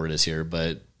what the right word is here,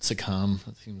 but succumb,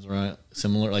 that seems right.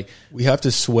 Similar, like we have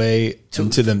to sway to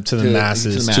the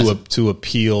masses to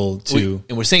appeal to.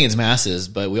 And we're saying it's masses,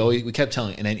 but we kept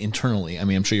telling, and then internally, I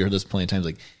mean, I'm sure you heard this plenty of times.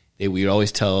 Like we would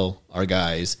always tell our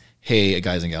guys, hey,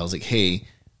 guys and gals, like, hey,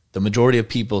 the majority of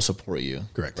people support you.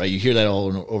 Correct. Right? You hear that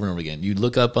over and over again. You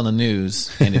look up on the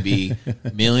news, and it'd be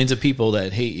millions of people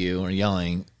that hate you or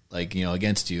yelling, like, you know,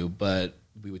 against you. But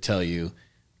we would tell you,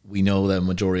 we know that the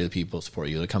majority of the people support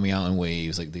you. They're coming out in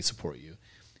waves, like they support you.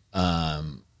 But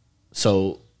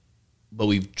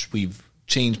we've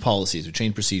changed policies, we've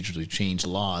changed procedures, we've changed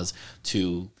laws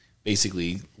to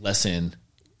basically lessen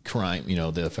crime, you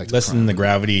know, the effect lessen of crime. The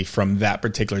gravity from that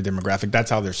particular demographic. That's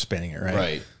how they're spinning it, right?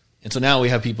 Right. And so now we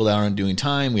have people that aren't doing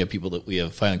time. We have people that we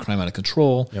have fighting crime out of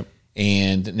control. Yep.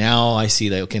 And now I see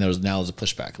that, okay, there's a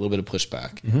pushback, a little bit of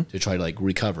pushback to try to like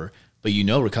recover. But you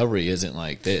know, recovery isn't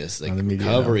like this. Like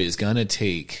recovery is going to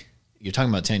take, you're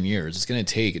talking about 10 years. It's going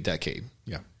to take a decade.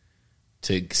 Yeah.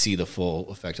 To see the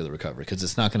full effect of the recovery, because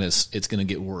it's going to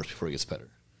get worse before it gets better.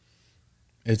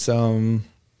 It's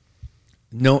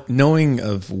knowing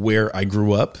of where I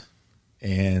grew up,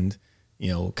 and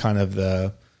you know, kind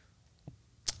of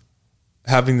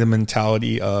having the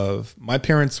mentality of my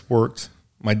parents worked.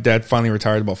 My dad finally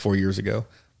retired about 4 years ago,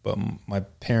 but my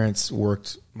parents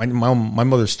worked. My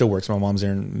mother still works. My mom's in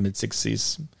her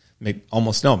mid-60s,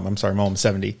 almost. No, I'm sorry, my mom's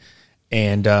 70,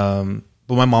 and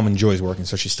but my mom enjoys working,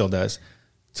 so she still does.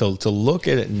 So to look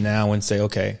at it now and say,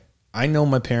 okay, I know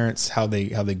my parents, how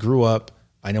they grew up.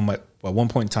 I know at one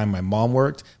point in time, my mom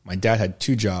worked. My dad had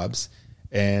 2 jobs,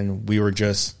 and we were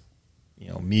just, you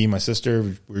know, me and my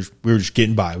sister, we were just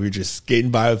getting by. We were just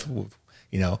getting by with,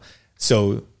 you know,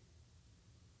 so,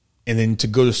 and then to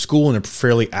go to school in a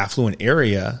fairly affluent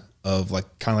area of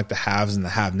like, kind of like the haves and the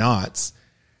have-nots,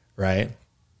 right?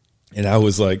 And I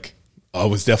was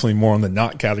definitely more on the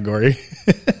not category.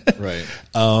 Right.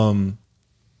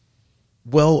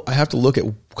 Well, I have to look at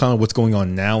kind of what's going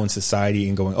on now in society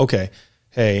and going, okay,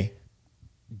 hey,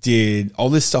 did all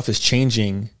this stuff is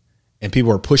changing and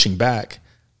people are pushing back,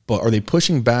 but are they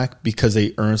pushing back because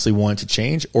they earnestly want to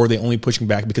change, or are they only pushing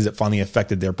back because it finally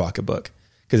affected their pocketbook?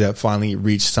 Because that finally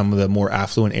reached some of the more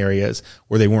affluent areas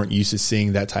where they weren't used to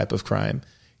seeing that type of crime.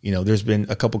 You know, there's been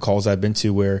a couple calls I've been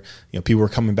to where, you know, people were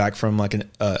coming back from like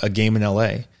a game in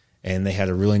LA and they had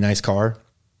a really nice car,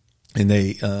 and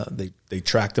they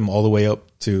tracked them all the way up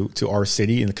to our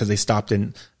city, and because they stopped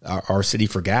in our city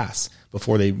for gas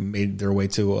before they made their way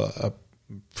to a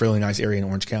fairly nice area in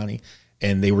Orange County,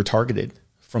 and they were targeted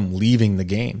from leaving the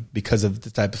game because of the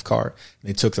type of car. And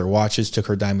they took their watches, took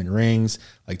her diamond rings,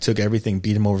 like took everything,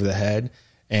 beat them over the head.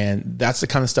 And that's the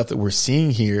kind of stuff that we're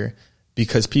seeing here,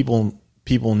 because people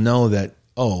know that,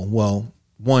 oh, well,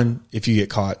 one, if you get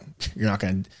caught, you're not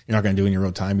going to do any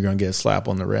road time. You're going to get a slap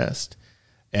on the wrist.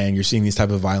 And you're seeing these type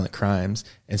of violent crimes.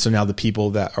 And so now the people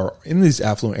that are in these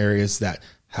affluent areas that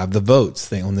have the votes,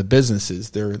 they own the businesses,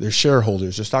 they're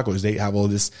shareholders, they're stockholders, they have all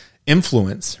this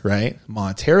influence, right?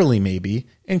 Monetarily maybe,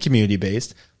 and community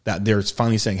based, that they're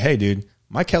finally saying, hey dude,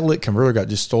 my catalytic converter got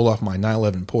just stole off my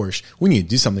 911 Porsche. We need to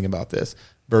do something about this.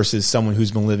 Versus someone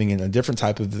who's been living in a different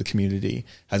type of the community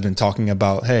has been talking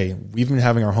about, hey, we've been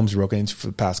having our homes broken into for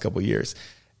the past couple of years.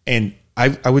 And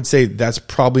I would say that's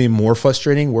probably more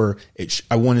frustrating, where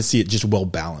I want to see it just well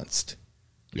balanced.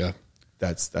 Yeah.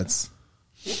 That's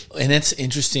And that's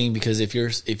interesting, because if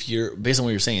you're based on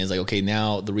what you're saying is like, okay,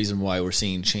 now the reason why we're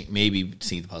seeing maybe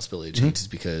seeing the possibility of change is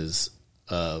because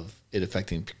of it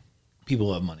affecting people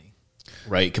who have money,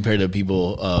 right? Compared to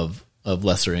people of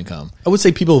lesser income. I would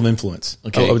say people of influence.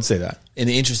 Okay. I would say that. And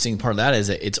the interesting part of that is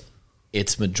that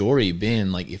it's majority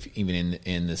been like, if even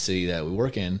in the city that we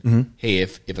work in, hey,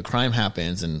 if a crime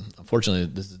happens, and unfortunately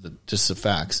this is just the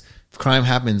facts, if crime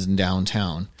happens in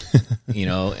downtown, you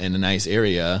know, in a nice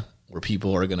area where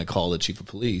people are going to call the chief of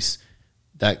police,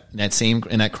 that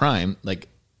crime, like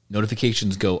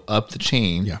notifications go up the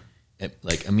chain,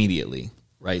 like immediately,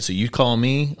 right? So you call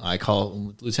me, I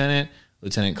call lieutenant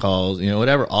calls, you know,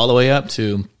 whatever, all the way up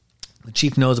to the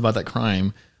chief knows about that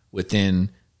crime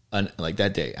within like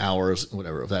that day, hours,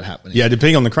 whatever, if that happened. Yeah,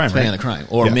 depending on the crime, on the crime,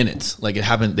 or minutes. Like it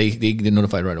happened, they get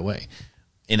notified right away.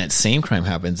 And that same crime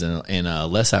happens in a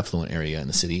less affluent area in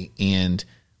the city, and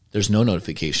there's no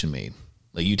notification made.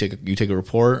 Like you take a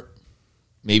report,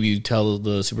 maybe you tell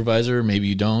the supervisor, maybe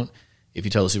you don't. If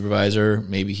you tell the supervisor,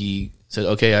 maybe he said,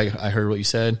 okay, I heard what you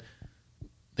said.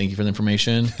 Thank you for the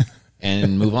information,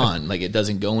 and move on. Like it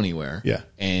doesn't go anywhere. Yeah.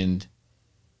 And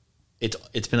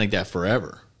it's been like that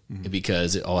forever,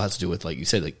 because it all has to do with, like you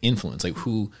said, like influence, like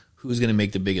who's going to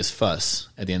make the biggest fuss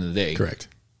at the end of the day. Correct.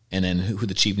 And then who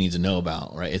the chief needs to know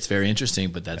about, right? It's very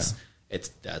interesting, but that's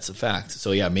a fact.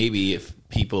 So yeah, maybe if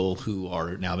people who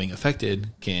are now being affected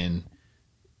can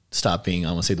stop being, I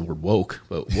don't want to say the word woke,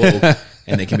 but woke,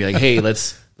 and they can be like, hey,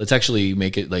 let's actually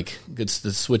make it like,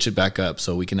 let's switch it back up,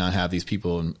 so we cannot have these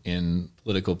people in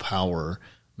political power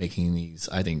making these,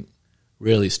 I think,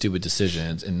 really stupid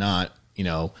decisions, and not, you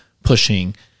know,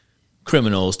 pushing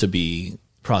criminals to be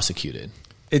prosecuted.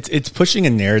 It's pushing a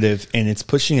narrative, and it's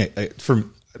pushing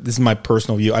this is my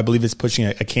personal view, I believe it's pushing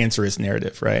a cancerous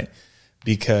narrative, right?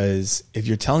 Because if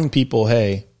you're telling people,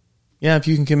 hey, yeah, if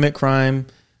you can commit crime,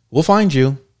 we'll find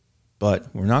you, but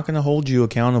we're not going to hold you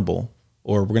accountable,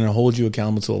 or we're going to hold you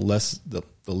accountable to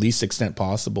the least extent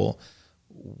possible.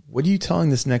 What are you telling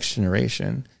this next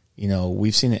generation? You know,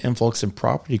 we've seen an influx in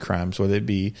property crimes, whether it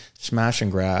be smash and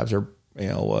grabs, or, you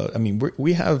know, I mean,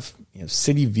 we have, you know,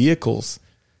 city vehicles.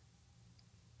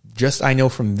 Just, I know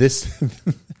from this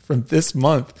from this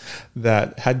month,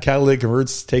 that had catalytic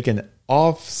converts taken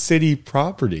off city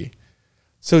property.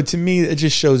 So to me, it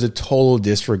just shows a total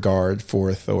disregard for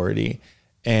authority,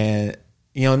 and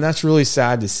you know, and that's really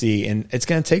sad to see. And it's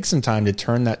going to take some time to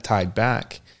turn that tide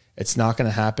back. It's not going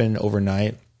to happen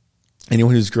overnight.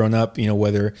 Anyone who's grown up, you know,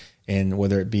 whether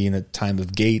it be in the time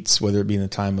of Gates, whether it be in the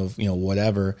time of, you know,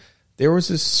 whatever, there was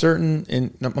a certain,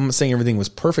 and I'm not saying everything was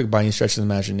perfect by any stretch of the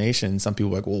imagination. Some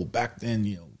people were like, well, back then,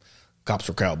 you know, cops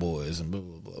were cowboys and blah,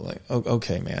 blah, blah. Like,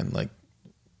 okay, man,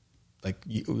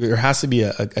 there has to be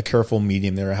a careful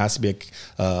medium. There has to be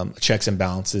a checks and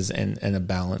balances and a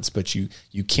balance, but you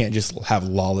can't just have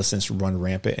lawlessness run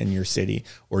rampant in your city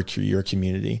or your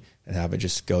community and have it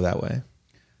just go that way.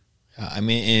 I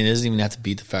mean, and it doesn't even have to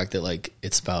be the fact that, like,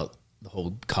 it's about the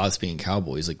whole cops being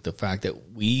cowboys. Like the fact that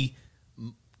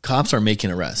cops are making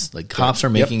arrests. Like cops are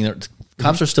making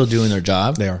cops are still doing their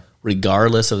job. They are,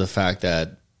 regardless of the fact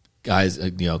that guys,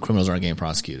 you know, criminals aren't getting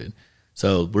prosecuted.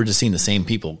 So we're just seeing the same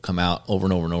people come out over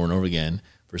and over and over and over again,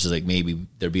 versus like maybe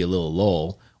there'd be a little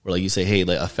lull where like you say, hey,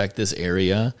 like affect this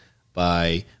area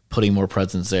by putting more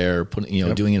presence there,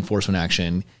 doing enforcement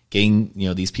action, getting,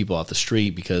 these people off the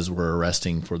street because we're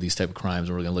arresting for these type of crimes,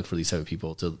 and we're going to look for these type of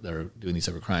people that are doing these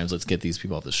type of crimes. Let's get these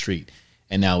people off the street.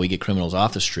 And now we get criminals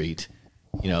off the street,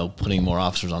 putting more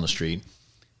officers on the street.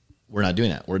 We're not doing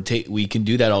that. We can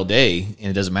do that all day, and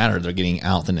it doesn't matter. They're getting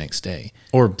out the next day,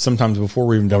 or sometimes before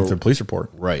we're even done with their police report.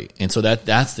 Right, and so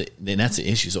that's the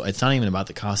issue. So it's not even about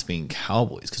the cops being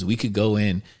cowboys, because we could go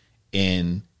in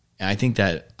and I think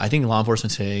law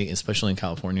enforcement today, especially in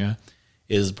California,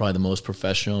 is probably the most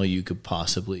professional you could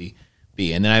possibly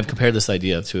be. And then I've compared this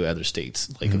idea to other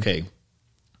states, like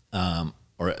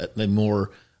or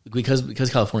more because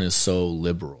California is so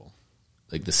liberal,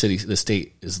 like the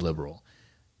state is liberal.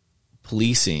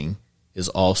 Policing is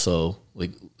also,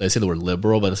 like, I say the word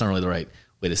liberal, but it's not really the right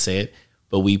way to say it.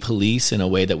 But we police in a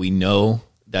way that we know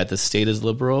that the state is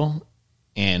liberal,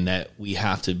 and that we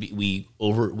have to be,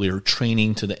 we're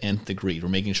training to the nth degree. We're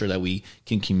making sure that we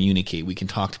can communicate, we can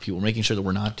talk to people. We're making sure that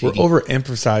we're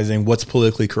overemphasizing what's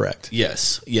politically correct.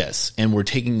 Yes, and we're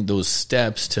taking those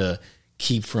steps to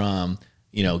keep from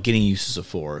getting uses of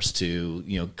force, to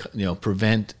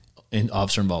prevent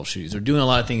officer involved shootings. We're doing a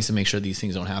lot of things to make sure these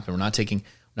things don't happen. We're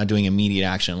not doing immediate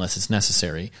action unless it's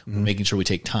necessary. We're making sure we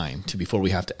take time before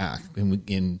we have to act,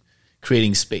 in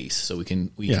creating space so we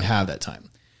can have that time.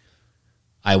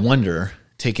 I wonder,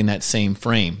 taking that same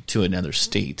frame to another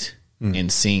state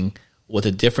and seeing what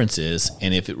the difference is,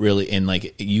 and if it really, and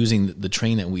like using the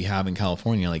train that we have in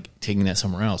California, like taking that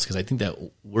somewhere else, because I think that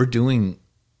we're doing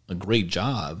a great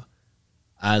job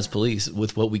as police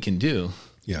with what we can do.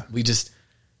 Yeah,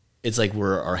 it's like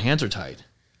our hands are tied,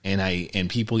 and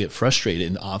people get frustrated,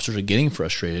 and officers are getting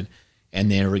frustrated, and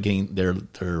they're getting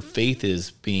their faith is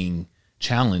being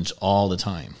challenged all the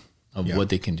time of what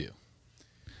they can do.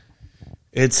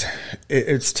 It's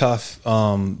tough.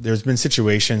 There's been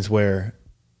situations where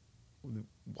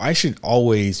I should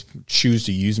always choose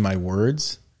to use my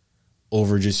words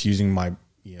over just using my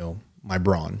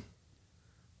brawn.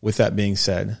 With that being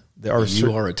said,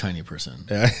 you are a tiny person.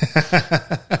 Yeah,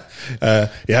 I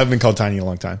haven't been called tiny in a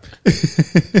long time.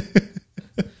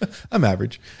 I'm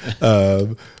average,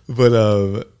 but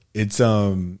it's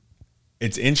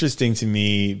interesting to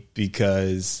me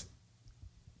because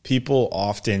people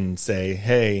often say,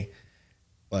 hey,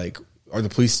 like, are the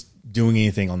police doing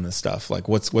anything on this stuff? Like,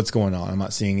 what's going on? I'm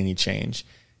not seeing any change.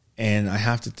 And I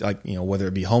have to, whether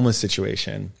it be homeless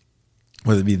situation,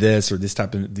 whether it be this or these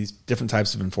different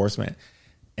types of enforcement.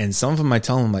 And some of them I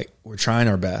tell them, like, we're trying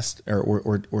our best,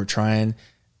 or we're trying,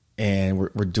 and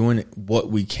we're doing what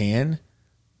we can.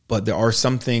 But there are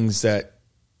some things that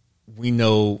we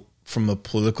know from the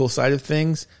political side of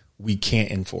things we can't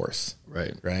enforce.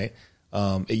 Right.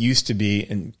 It used to be,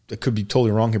 and it could be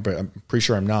totally wrong here, but I'm pretty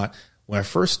sure I'm not. When I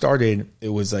first started, it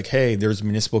was like, hey, there's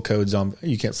municipal codes on,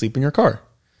 you can't sleep in your car.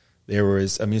 There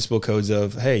was a municipal codes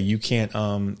of, hey, you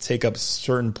can't take up a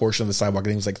certain portion of the sidewalk. I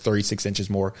think it was like 36 inches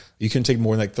more. You couldn't take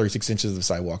more than like 36 inches of the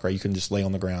sidewalk, right? You couldn't just lay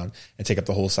on the ground and take up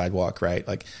the whole sidewalk, right?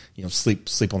 Like,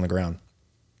 sleep on the ground.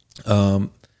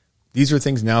 These are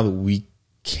things now that we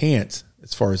can't,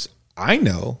 as far as I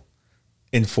know,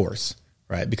 enforce.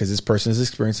 Right, because this person is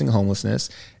experiencing homelessness,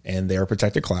 and they are a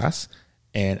protected class,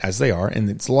 and as they are, and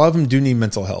a lot of them do need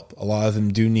mental help. A lot of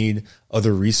them do need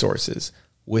other resources.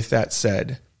 With that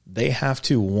said, they have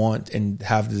to want and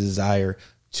have the desire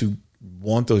to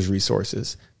want those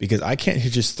resources, because I can't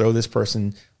just throw this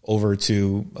person over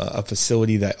to a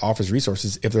facility that offers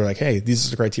resources if they're like, hey, these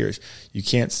are the criteria. You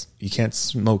can't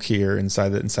smoke here inside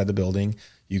the building.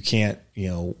 You can't,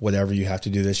 whatever, you have to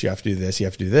do this, you have to do this, you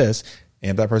have to do this. And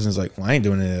if that person's like, well, I ain't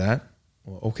doing any of that.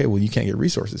 Well, okay, well, you can't get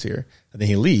resources here. And then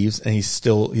he leaves, and he's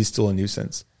still a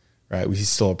nuisance, right? He's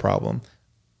still a problem.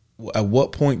 At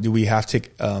what point do we have to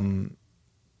take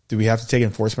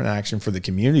enforcement action for the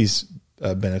community's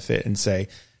benefit and say,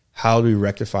 how do we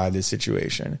rectify this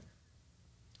situation?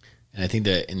 And I think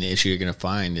that in the issue you're going to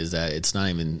find is that it's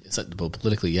not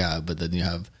politically, but then you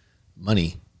have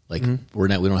money. Like we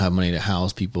don't have money to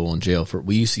house people in jail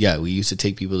we used to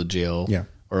take people to jail. Yeah.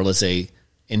 Or let's say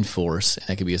enforce, and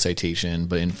that could be a citation,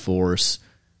 but enforce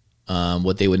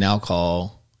what they would now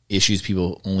call issues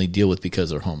people only deal with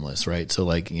because they're homeless, right? So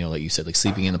like you said, like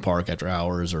sleeping in the park after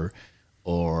hours,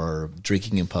 or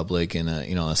drinking in public in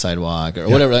a sidewalk, or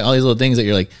whatever, like all these little things that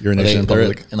you're like, urination in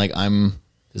public, and like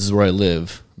this is where I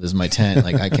live, this is my tent,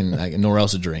 like I can nowhere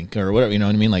else to drink or whatever, you know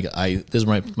what I mean? Like this is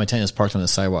my tent is parked on the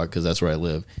sidewalk because that's where I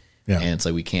live, and it's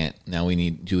like we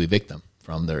need to evict them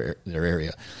from their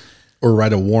area. Or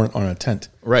write a warrant on a tent.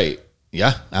 Right.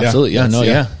 Yeah, absolutely.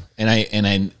 Yeah.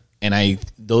 And I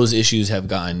those issues have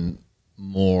gotten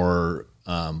more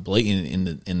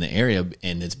blatant in the area,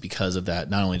 and it's because of that.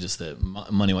 Not only just the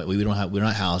money, we're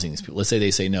not housing these people. Let's say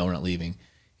they say no, we're not leaving,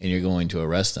 and you're going to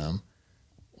arrest them.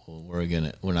 Well,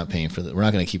 we're not paying for that. We're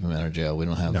not going to keep them at our jail. We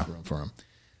don't have room for them.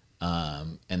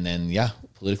 And then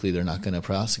politically they're not going to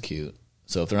prosecute.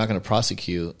 So if they're not going to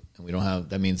prosecute, and we don't have,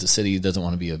 that means the city doesn't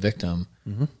want to be a victim.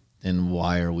 Mm-hmm. Then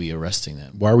why are we arresting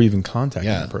them? Why are we even contacting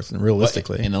that person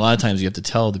realistically? And a lot of times you have to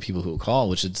tell the people who call,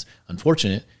 which is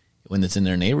unfortunate when it's in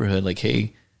their neighborhood, like,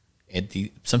 hey,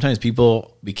 sometimes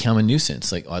people become a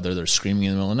nuisance. Like either they're screaming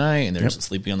in the middle of the night and they're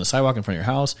sleeping on the sidewalk in front of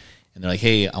your house, and they're like,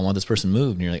 hey, I want this person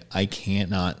moved. And you're like, I can't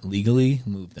not legally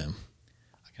move them.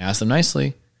 I can ask them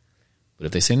nicely, but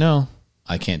if they say no,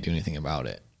 I can't do anything about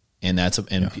it. And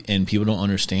and people don't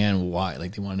understand why.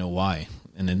 Like they want to know why.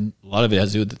 And then a lot of it has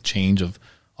to do with the change of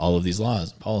all of these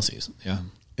laws and policies. Yeah.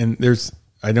 And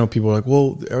I know people are like,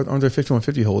 well, aren't there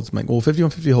 5150 holds? I'm like, well,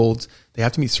 5150 holds, they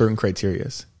have to meet certain criteria.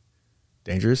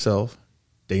 Danger to yourself,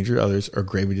 danger to others, or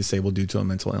gravely disabled due to a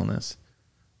mental illness.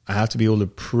 I have to be able to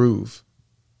prove,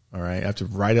 all right, I have to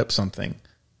write up something,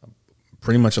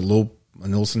 pretty much a little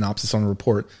synopsis on a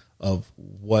report of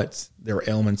what their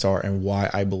ailments are and why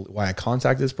I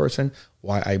contact this person,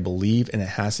 why I believe, and it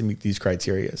has to meet these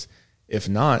criteria. If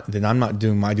not, then I'm not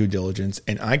doing my due diligence,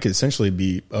 and I could essentially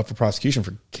be up for prosecution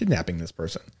for kidnapping this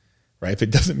person, right? If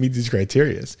it doesn't meet these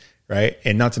criteria, right?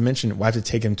 And not to mention, I have to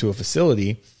take him to a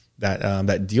facility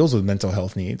that deals with mental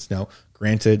health needs. Now,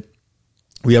 granted,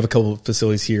 we have a couple of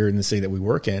facilities here in the city that we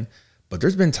work in, but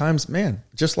there's been times, man,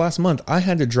 just last month, I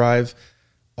had to drive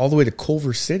all the way to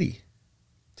Culver City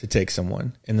to take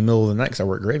someone in the middle of the night because I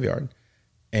work graveyard,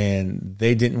 and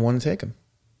they didn't want to take him.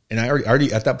 And I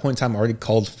already at that point in time, I already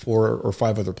called 4 or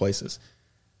 5 other places,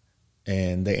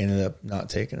 and they ended up not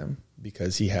taking him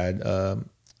because he had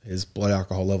his blood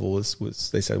alcohol level was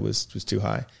they said was too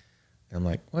high. And I'm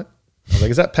like, what? I was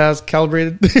like, is that PAS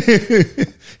calibrated?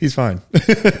 He's fine.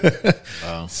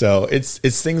 Wow. So it's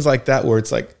things like that where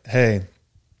it's like, hey,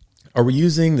 are we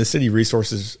using the city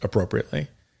resources appropriately?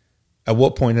 At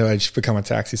what point did I just become a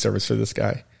taxi service for this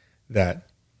guy that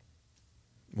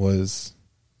was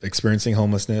experiencing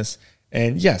homelessness?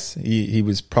 And yes, he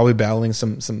was probably battling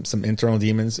some internal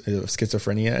demons of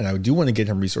schizophrenia, and I do want to get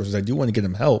him resources. I do want to get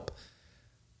him help.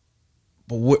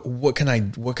 But what can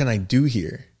I do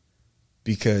here?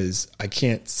 Because I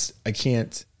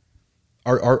can't.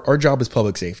 Our job is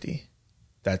public safety.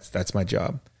 That's my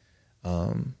job.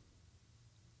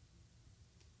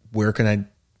 Where can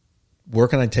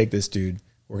I take this dude?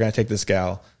 Where can I take this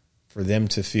gal for them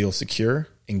to feel secure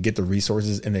and get the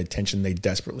resources and the attention they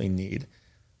desperately need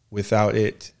without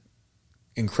it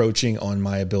encroaching on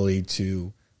my ability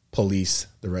to police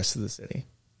the rest of the city?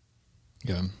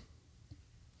 Yeah.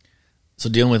 So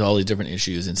dealing with all these different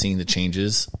issues and seeing the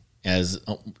changes as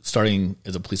starting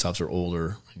as a police officer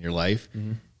older in your life,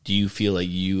 mm-hmm. Do you feel like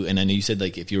and I know you said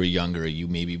like if you were younger, you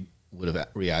maybe would have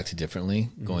reacted differently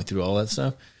mm-hmm. going through all that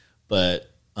stuff,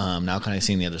 but now kind of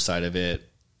seeing the other side of it,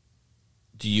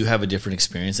 do you have a different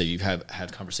experience that you've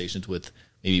had conversations with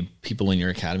maybe people in your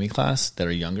academy class that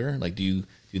are younger? Like, do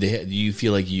you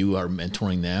feel like you are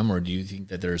mentoring them, or do you think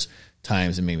that there's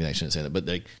times, and maybe I shouldn't say that, but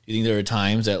like, do you think there are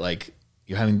times that like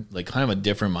you're having like kind of a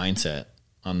different mindset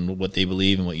on what they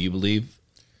believe and what you believe?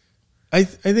 I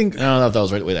think, I don't know if that was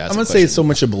the right way to ask. I'm going to say it's so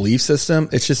much a belief system.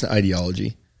 It's just an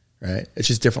ideology, right? It's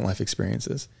just different life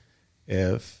experiences.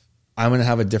 If I'm going to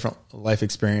have a different life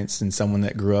experience than someone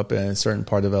that grew up in a certain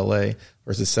part of LA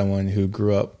versus someone who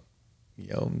grew up,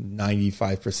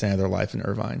 95% of their life in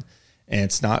Irvine. And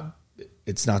it's not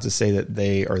to say that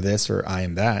they are this or I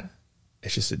am that.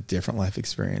 It's just a different life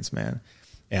experience, man.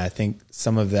 And I think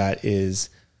some of that is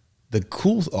the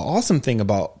awesome thing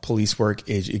about police work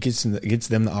is it gets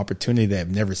them the opportunity. They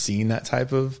have never seen that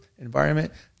type of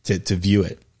environment to view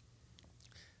it.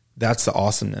 That's the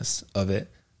awesomeness of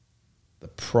it. The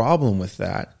problem with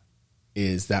that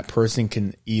is that person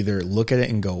can either look at it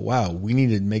and go, wow, we need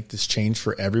to make this change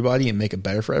for everybody and make it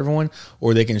better for everyone.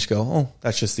 Or they can just go, oh,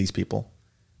 that's just these people.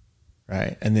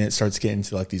 Right. And then it starts getting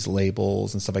to like these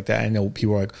labels and stuff like that. I know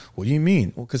people are like, what do you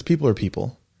mean? Well, because people are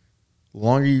people. The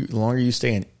longer you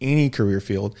stay in any career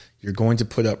field, you're going to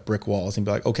put up brick walls and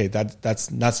be like, okay,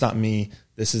 that's not me.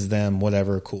 This is them,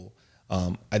 whatever. Cool.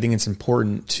 I think it's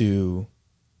important to,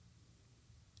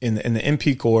 in the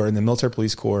MP Corps, in the military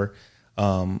police corps,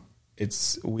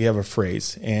 we have a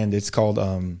phrase, and it's called,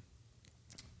 I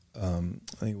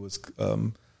think it was,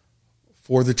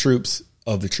 for the troops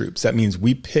of the troops. That means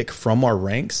we pick from our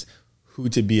ranks who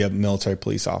to be a military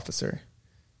police officer.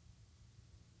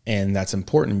 And that's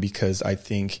important because I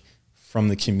think from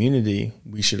the community,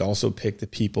 we should also pick the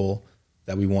people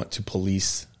that we want to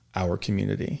police our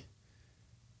community.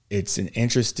 it's an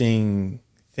interesting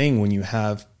thing when you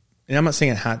have, and I'm not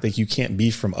saying that you can't be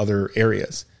from other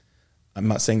areas. I'm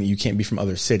not saying that you can't be from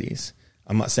other cities.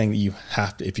 I'm not saying that you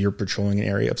have to, if you're patrolling an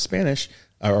area of Spanish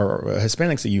or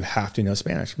Hispanics, that you have to know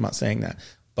Spanish. I'm not saying that,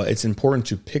 but it's important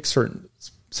to pick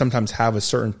sometimes have a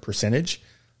certain percentage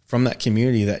from that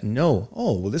community that know,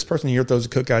 oh, well, this person here throws a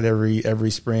cookout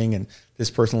every spring, and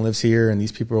this person lives here, and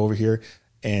these people are over here.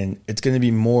 And it's going to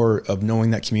be more of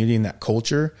knowing that community and that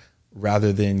culture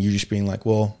rather than you just being like,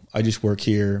 well, I just work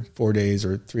here 4 days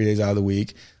or 3 days out of the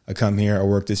week. I come here, I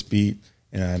work this beat,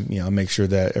 and I make sure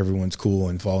that everyone's cool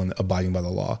and abiding by the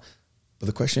law. But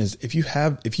the question is, if you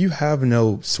have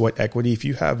no sweat equity, if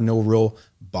you have no real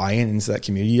buy-in into that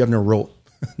community, you have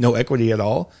no equity at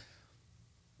all,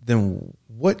 then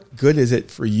what good is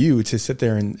it for you to sit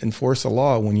there and enforce a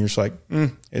law when you're just like,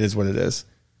 it is what it is,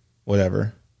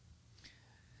 whatever.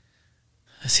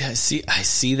 I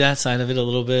see that side of it a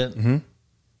little bit. Mm-hmm.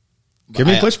 Give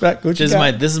me pushback.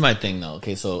 This is my thing though.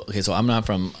 Okay, so I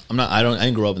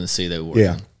didn't grow up in the city that we were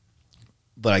in.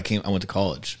 But I went to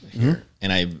college here,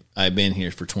 and I've been here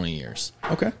for 20 years.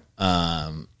 Okay.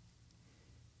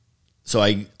 So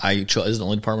I chose, this is the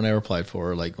only department I ever applied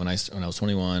for. Like when I was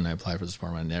 21, I applied for this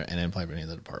department and I didn't apply for any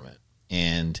other department.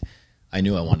 And I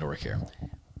knew I wanted to work here.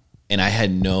 And I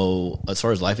had as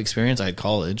far as life experience, I had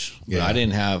college, but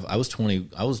I was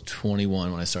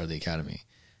 21 when I started the academy.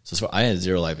 So I had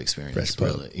zero life experience.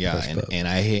 Really. Yeah. And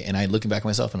I looking back at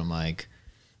myself and I'm like,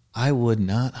 I would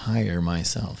not hire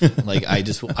myself. Like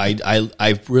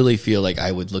I really feel like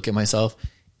I would look at myself,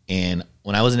 and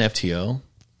when I was an FTO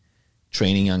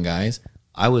training young guys,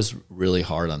 I was really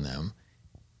hard on them.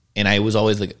 And I was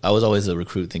always a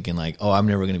recruit thinking like, oh, I'm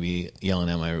never going to be yelling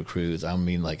at my recruits. I'm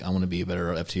being like, I want to be a better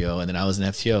FTO. And then I was an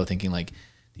FTO thinking like,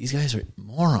 these guys are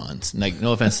morons. Like,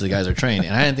 no offense to the guys who are trained.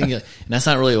 And I didn't think, and that's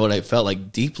not really what I felt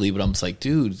like deeply, but I'm just like,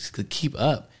 dude, keep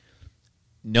up.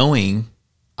 Knowing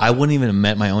I wouldn't even have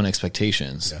met my own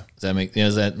expectations. Yeah.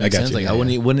 Does that make sense? Like I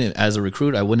wouldn't, as a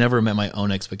recruit, I would never have met my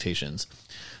own expectations.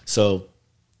 So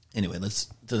anyway,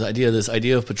 the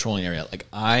idea of patrolling area. Like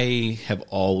I have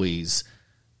always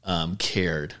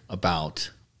cared about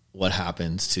what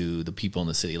happens to the people in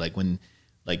the city. Like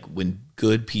when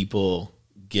good people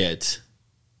get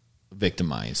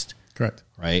victimized. Correct.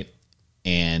 Right.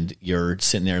 And you're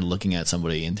sitting there looking at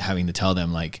somebody and having to tell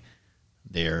them like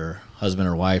their husband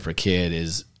or wife or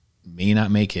kid may not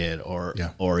make it, or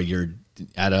you're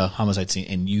at a homicide scene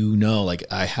and like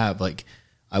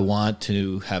I want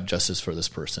to have justice for this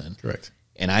person. Correct.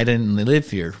 And I didn't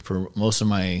live here for most of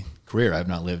my career. I've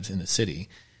not lived in the city.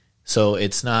 So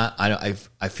it's not, I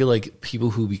feel like people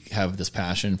who have this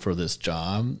passion for this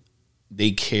job,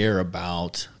 they care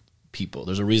about people.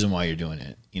 There's a reason why you're doing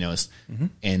it,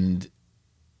 and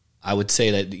I would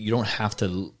say that you don't have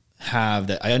to have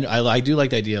that. I do like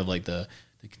the idea of like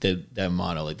that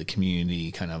motto, like the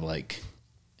community kind of like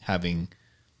having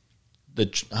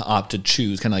the opt to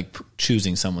choose, kind of like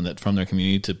choosing someone that from their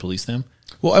community to police them.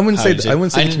 Well, I wouldn't say the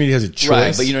community has a choice,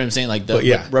 right? But you know what I'm saying, like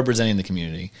representing the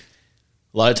community.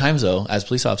 A lot of times, though, as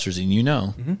police officers, and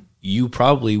you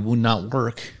probably would not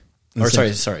work, or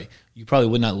sorry, you probably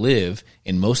would not live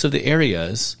in most of the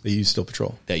areas that you still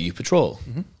patrol.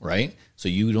 Right? So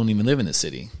you don't even live in the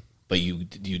city, but you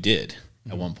did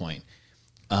at one point.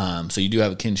 So you do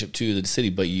have a kinship to the city,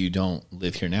 but you don't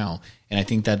live here now. And I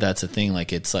think that's a thing.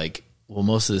 Like it's like, well,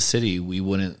 most of the city we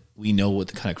know what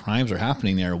the kind of crimes are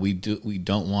happening there. We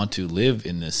don't want to live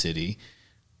in this city,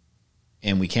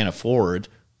 and we can't afford,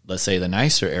 let's say, the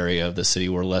nicer area of the city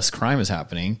where less crime is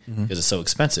happening because it's so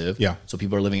expensive. Yeah. So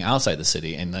people are living outside the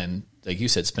city, and then, like you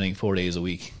said, spending 4 days a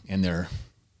week in their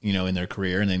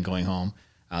career, and then going home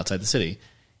outside the city.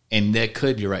 And that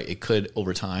could, you're right, it could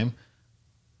over time,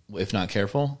 if not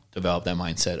careful, develop that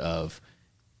mindset of,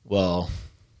 well,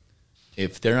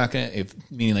 if they're not going to,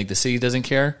 meaning like the city doesn't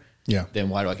care, then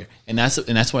why do I care? And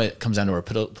that's why it comes down to our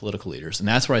political leaders. And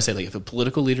that's where I say, like, if the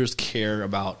political leaders care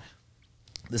about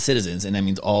the citizens, and that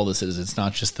means all the citizens,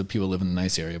 not just the people who live in the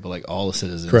nice area, but like all the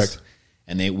citizens. Correct.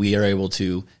 And we are able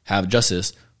to have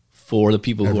justice for the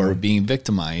people who are being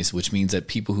victimized, which means that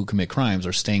people who commit crimes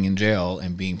are staying in jail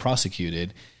and being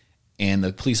prosecuted. And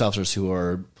the police officers who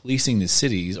are policing the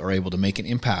cities are able to make an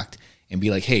impact and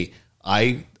be like, hey,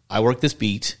 I work this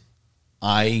beat.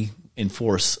 I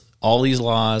enforce all these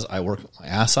laws. I work my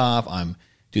ass off.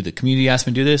 The community asked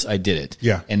me to do this. I did it.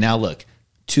 Yeah. And now look,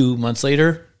 2 months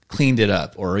later, cleaned it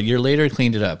up, or a year later,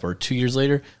 cleaned it up, or 2 years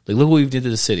later, like, look what we've did to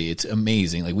the city. It's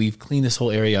amazing. Like, we've cleaned this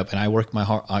whole area up, and I work my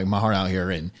heart out here,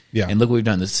 and look what we've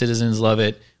done. The citizens love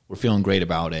it. We're feeling great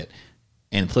about it.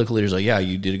 And political leaders are like, yeah,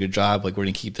 you did a good job. Like, we're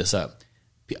going to keep this up.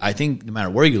 I think no matter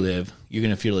where you live, you're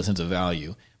going to feel a sense of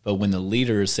value. But when the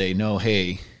leaders say, no,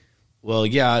 hey, well,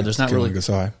 yeah, there's not really,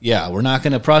 yeah, we're not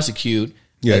going to prosecute.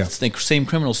 Yeah, the same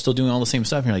criminals still doing all the same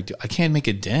stuff. And you're like, dude, I can't make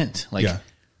a dent. Like,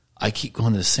 I keep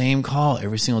going to the same call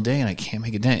every single day, and I can't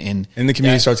make a dent. And the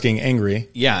community starts getting angry.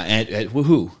 Yeah, at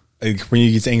who? When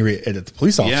you get angry at the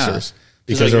police officers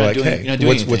because they're like, hey,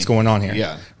 what's going on here?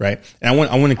 Yeah, right. And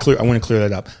I want to clear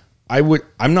that up.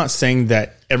 I'm not saying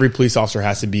that every police officer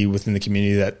has to be within the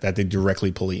community that they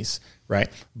directly police, right?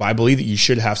 But I believe that you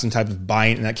should have some type of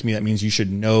buy-in in that community. That means you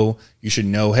should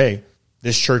know, hey,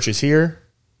 this church is here.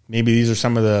 Maybe these are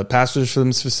some of the pastors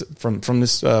from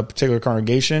this particular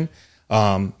congregation.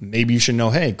 Maybe you should know,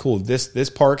 hey, cool, this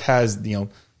park has,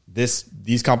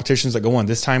 these competitions that go on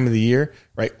this time of the year,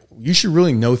 right? You should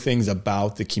really know things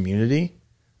about the community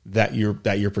that you're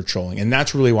patrolling. And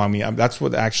that's really why that's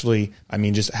what actually,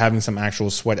 just having some actual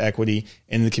sweat equity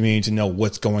in the community to know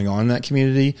what's going on in that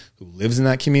community, who lives in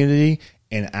that community,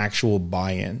 and actual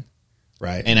buy-in,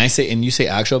 right? And you say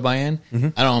actual buy-in,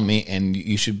 I don't mean, and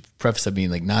you should preface that being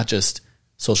like, not just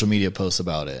social media posts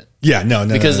about it. Yeah, no.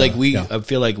 Because I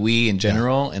feel like we in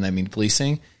general, and I mean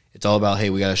policing, it's all about,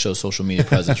 hey, we got to show social media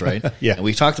presence, right? Yeah. And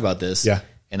we talked about this. Yeah.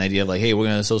 An idea of like, hey, we're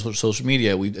going to social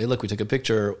media. We took a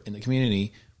picture in the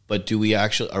community. But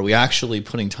are we actually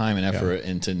putting time and effort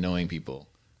into knowing people?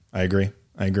 I agree.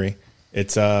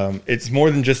 It's more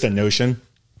than just a notion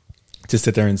to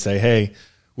sit there and say, hey,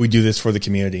 we do this for the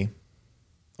community.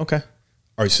 Okay.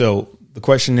 All right. So the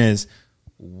question is,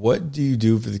 what do you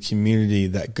do for the community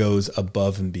that goes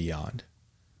above and beyond?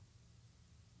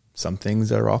 Some things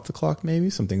that are off the clock, maybe.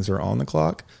 Some things that are on the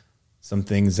clock. Some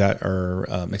things that are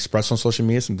expressed on social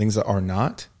media. Some things that are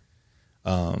not.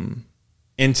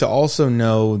 And to also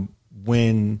know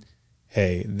when,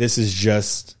 hey, this is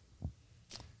just,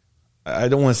 I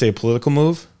don't want to say a political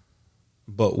move,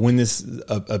 but when this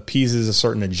appeases a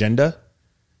certain agenda,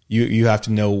 you have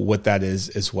to know what that is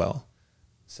as well.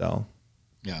 So,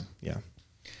 yeah. All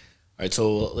right,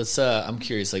 so let's. I'm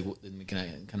curious. Like, we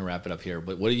can kind of wrap it up here.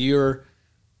 But what are your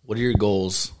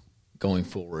goals going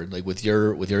forward, like with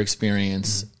your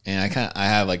experience? And I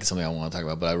have like something I want to talk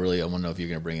about, but I want to know if you're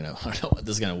going to bring it up. I don't know,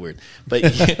 this is kind of weird, but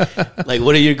like,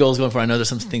 what are your goals going forward? I know there's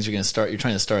some things you're trying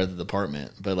to start at the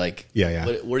department, but like,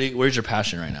 where's your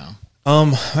passion right now?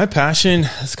 My passion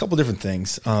is a couple different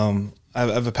things. I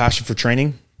have a passion for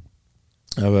training.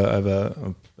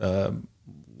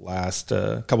 Last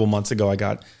couple months ago, I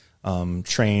got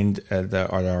trained at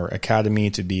our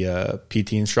academy to be a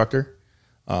PT instructor.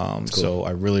 Cool. So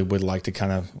I really would like to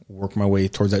kind of work my way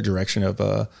towards that direction of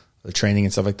the training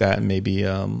and stuff like that, and maybe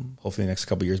hopefully the next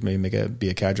couple of years maybe be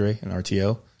a cadre, an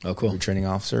RTO. Oh, cool. Training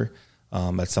officer.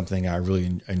 That's something I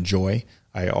really enjoy.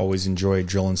 I always enjoyed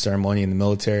drill and ceremony in the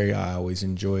military. I always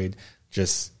enjoyed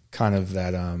just kind of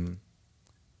that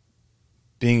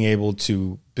being able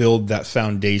to build that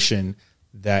foundation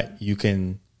that you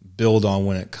can build on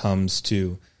when it comes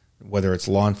to whether it's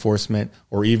law enforcement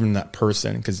or even that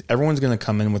person, because everyone's going to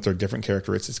come in with their different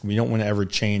characteristics. We don't want to ever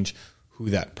change who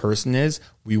that person is.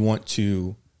 We want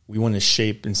to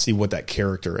shape and see what that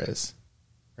character is,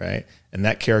 right? And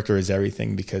that character is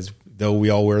everything, because though we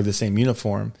all wear the same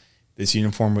uniform, this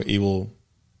uniform will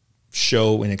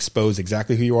show and expose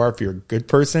exactly who you are, if you're a good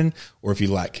person or if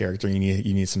you lack character. You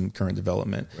need some current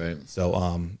development. Right. So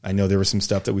I know there was some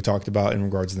stuff that we talked about in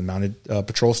regards to the mounted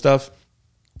patrol stuff.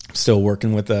 Still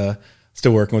working with the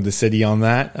city on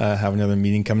that. Have another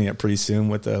meeting coming up pretty soon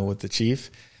with the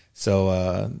chief.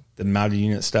 So the mounted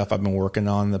unit stuff, I've been working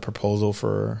on the proposal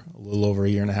for a little over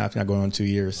 1.5 years now, going on 2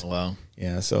 years. Oh, wow.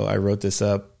 Yeah. So I wrote this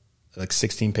up, like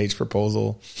 16-page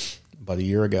proposal about a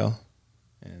year ago,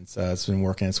 and so it's been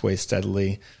working its way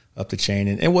steadily up the chain.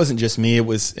 And it wasn't just me; it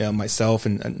was myself,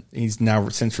 and he's now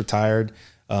since retired.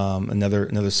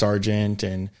 Another sergeant,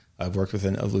 and I've worked with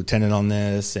a lieutenant on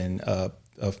this, and a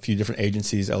few different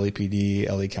agencies: LAPD,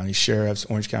 LA County Sheriffs,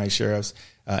 Orange County Sheriffs,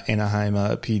 Anaheim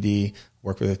PD.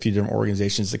 Worked with a few different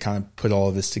organizations to kind of put all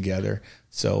of this together.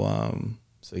 So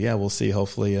yeah, we'll see.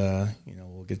 Hopefully,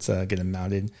 we'll get a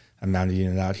mounted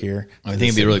unit out here. I think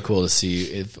it'd be really cool to see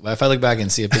if I look back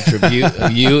and see a picture of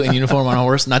you in uniform on a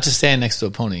horse, not just standing next to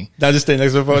a pony,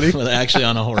 but actually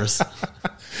on a horse.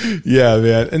 Yeah,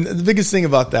 man. And the biggest thing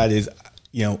about that is,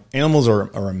 animals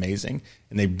are amazing,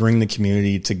 and they bring the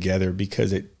community together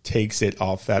because it takes it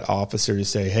off that officer to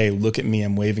say, "Hey, look at me.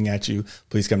 I'm waving at you.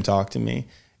 Please come talk to me."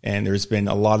 And there's been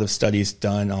a lot of studies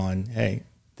done on, hey,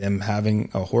 them having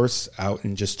a horse out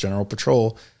in just general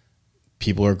patrol,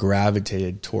 people are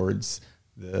gravitated towards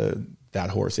that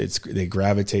horse. They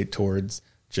gravitate towards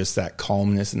just that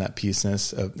calmness and that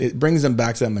peaceness. It brings them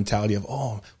back to that mentality of,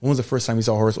 oh, when was the first time you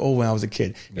saw a horse? Oh, when I was a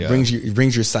kid. It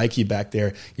brings your psyche back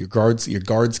there. Your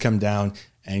guards come down,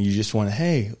 and you just want to,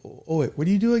 hey, oh, wait, what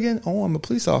do you do again? Oh, I'm a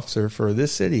police officer for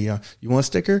this city. You want a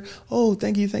sticker? Oh,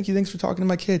 thank you. Thanks for talking to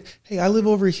my kid. Hey, I live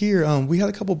over here. We had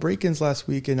a couple break-ins last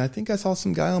week, and I think I saw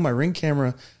some guy on my Ring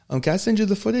camera. Can I send you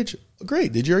the footage?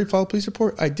 Great. Did you already file a police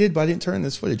report? I did, but I didn't turn in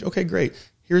this footage. Okay, great.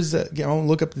 Here's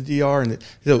look up the DR, and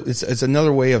it's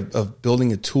another way of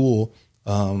building a tool,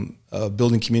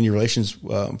 building community relations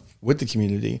with the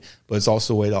community, but it's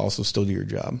also a way to also still do your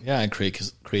job. Yeah, and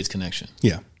creates connection.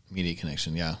 Yeah. Immediate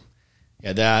connection, yeah,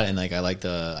 that, and like I like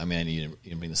I mean, you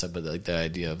didn't bring this up, but like the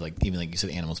idea of like even like you said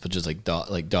animals, but just like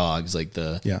dogs, like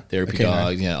the therapy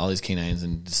dogs, all these canines,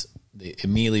 and just, it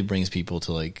immediately brings people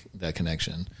to like that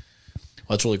connection.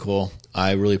 Well, that's really cool.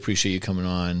 I really appreciate you coming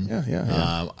on.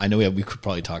 Yeah. I know we could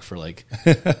probably talk for like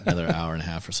another hour and a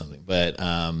half or something, but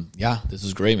this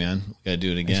was great, man. We got to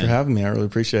do it again. Thanks for having me. I really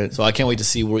appreciate it. So I can't wait to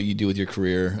see what you do with your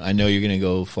career. I know you're going to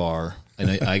go far.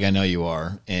 I know you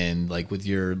are, and like with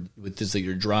your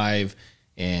drive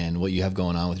and what you have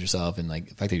going on with yourself, and like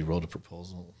the fact that you wrote a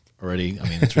proposal already. I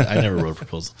mean, I never wrote a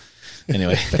proposal.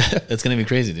 Anyway, that's gonna be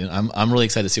crazy, dude. I'm really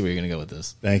excited to see where you're gonna go with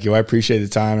this. Thank you. I appreciate the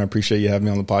time. I appreciate you having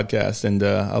me on the podcast, and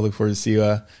I look forward to see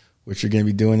what you're gonna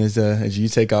be doing as you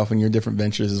take off on your different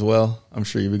ventures as well. I'm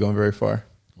sure you'll be going very far.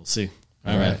 We'll see.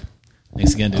 All right.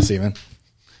 Thanks again, dude. I'll see you, man.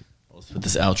 Let's put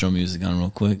this outro music on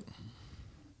real quick.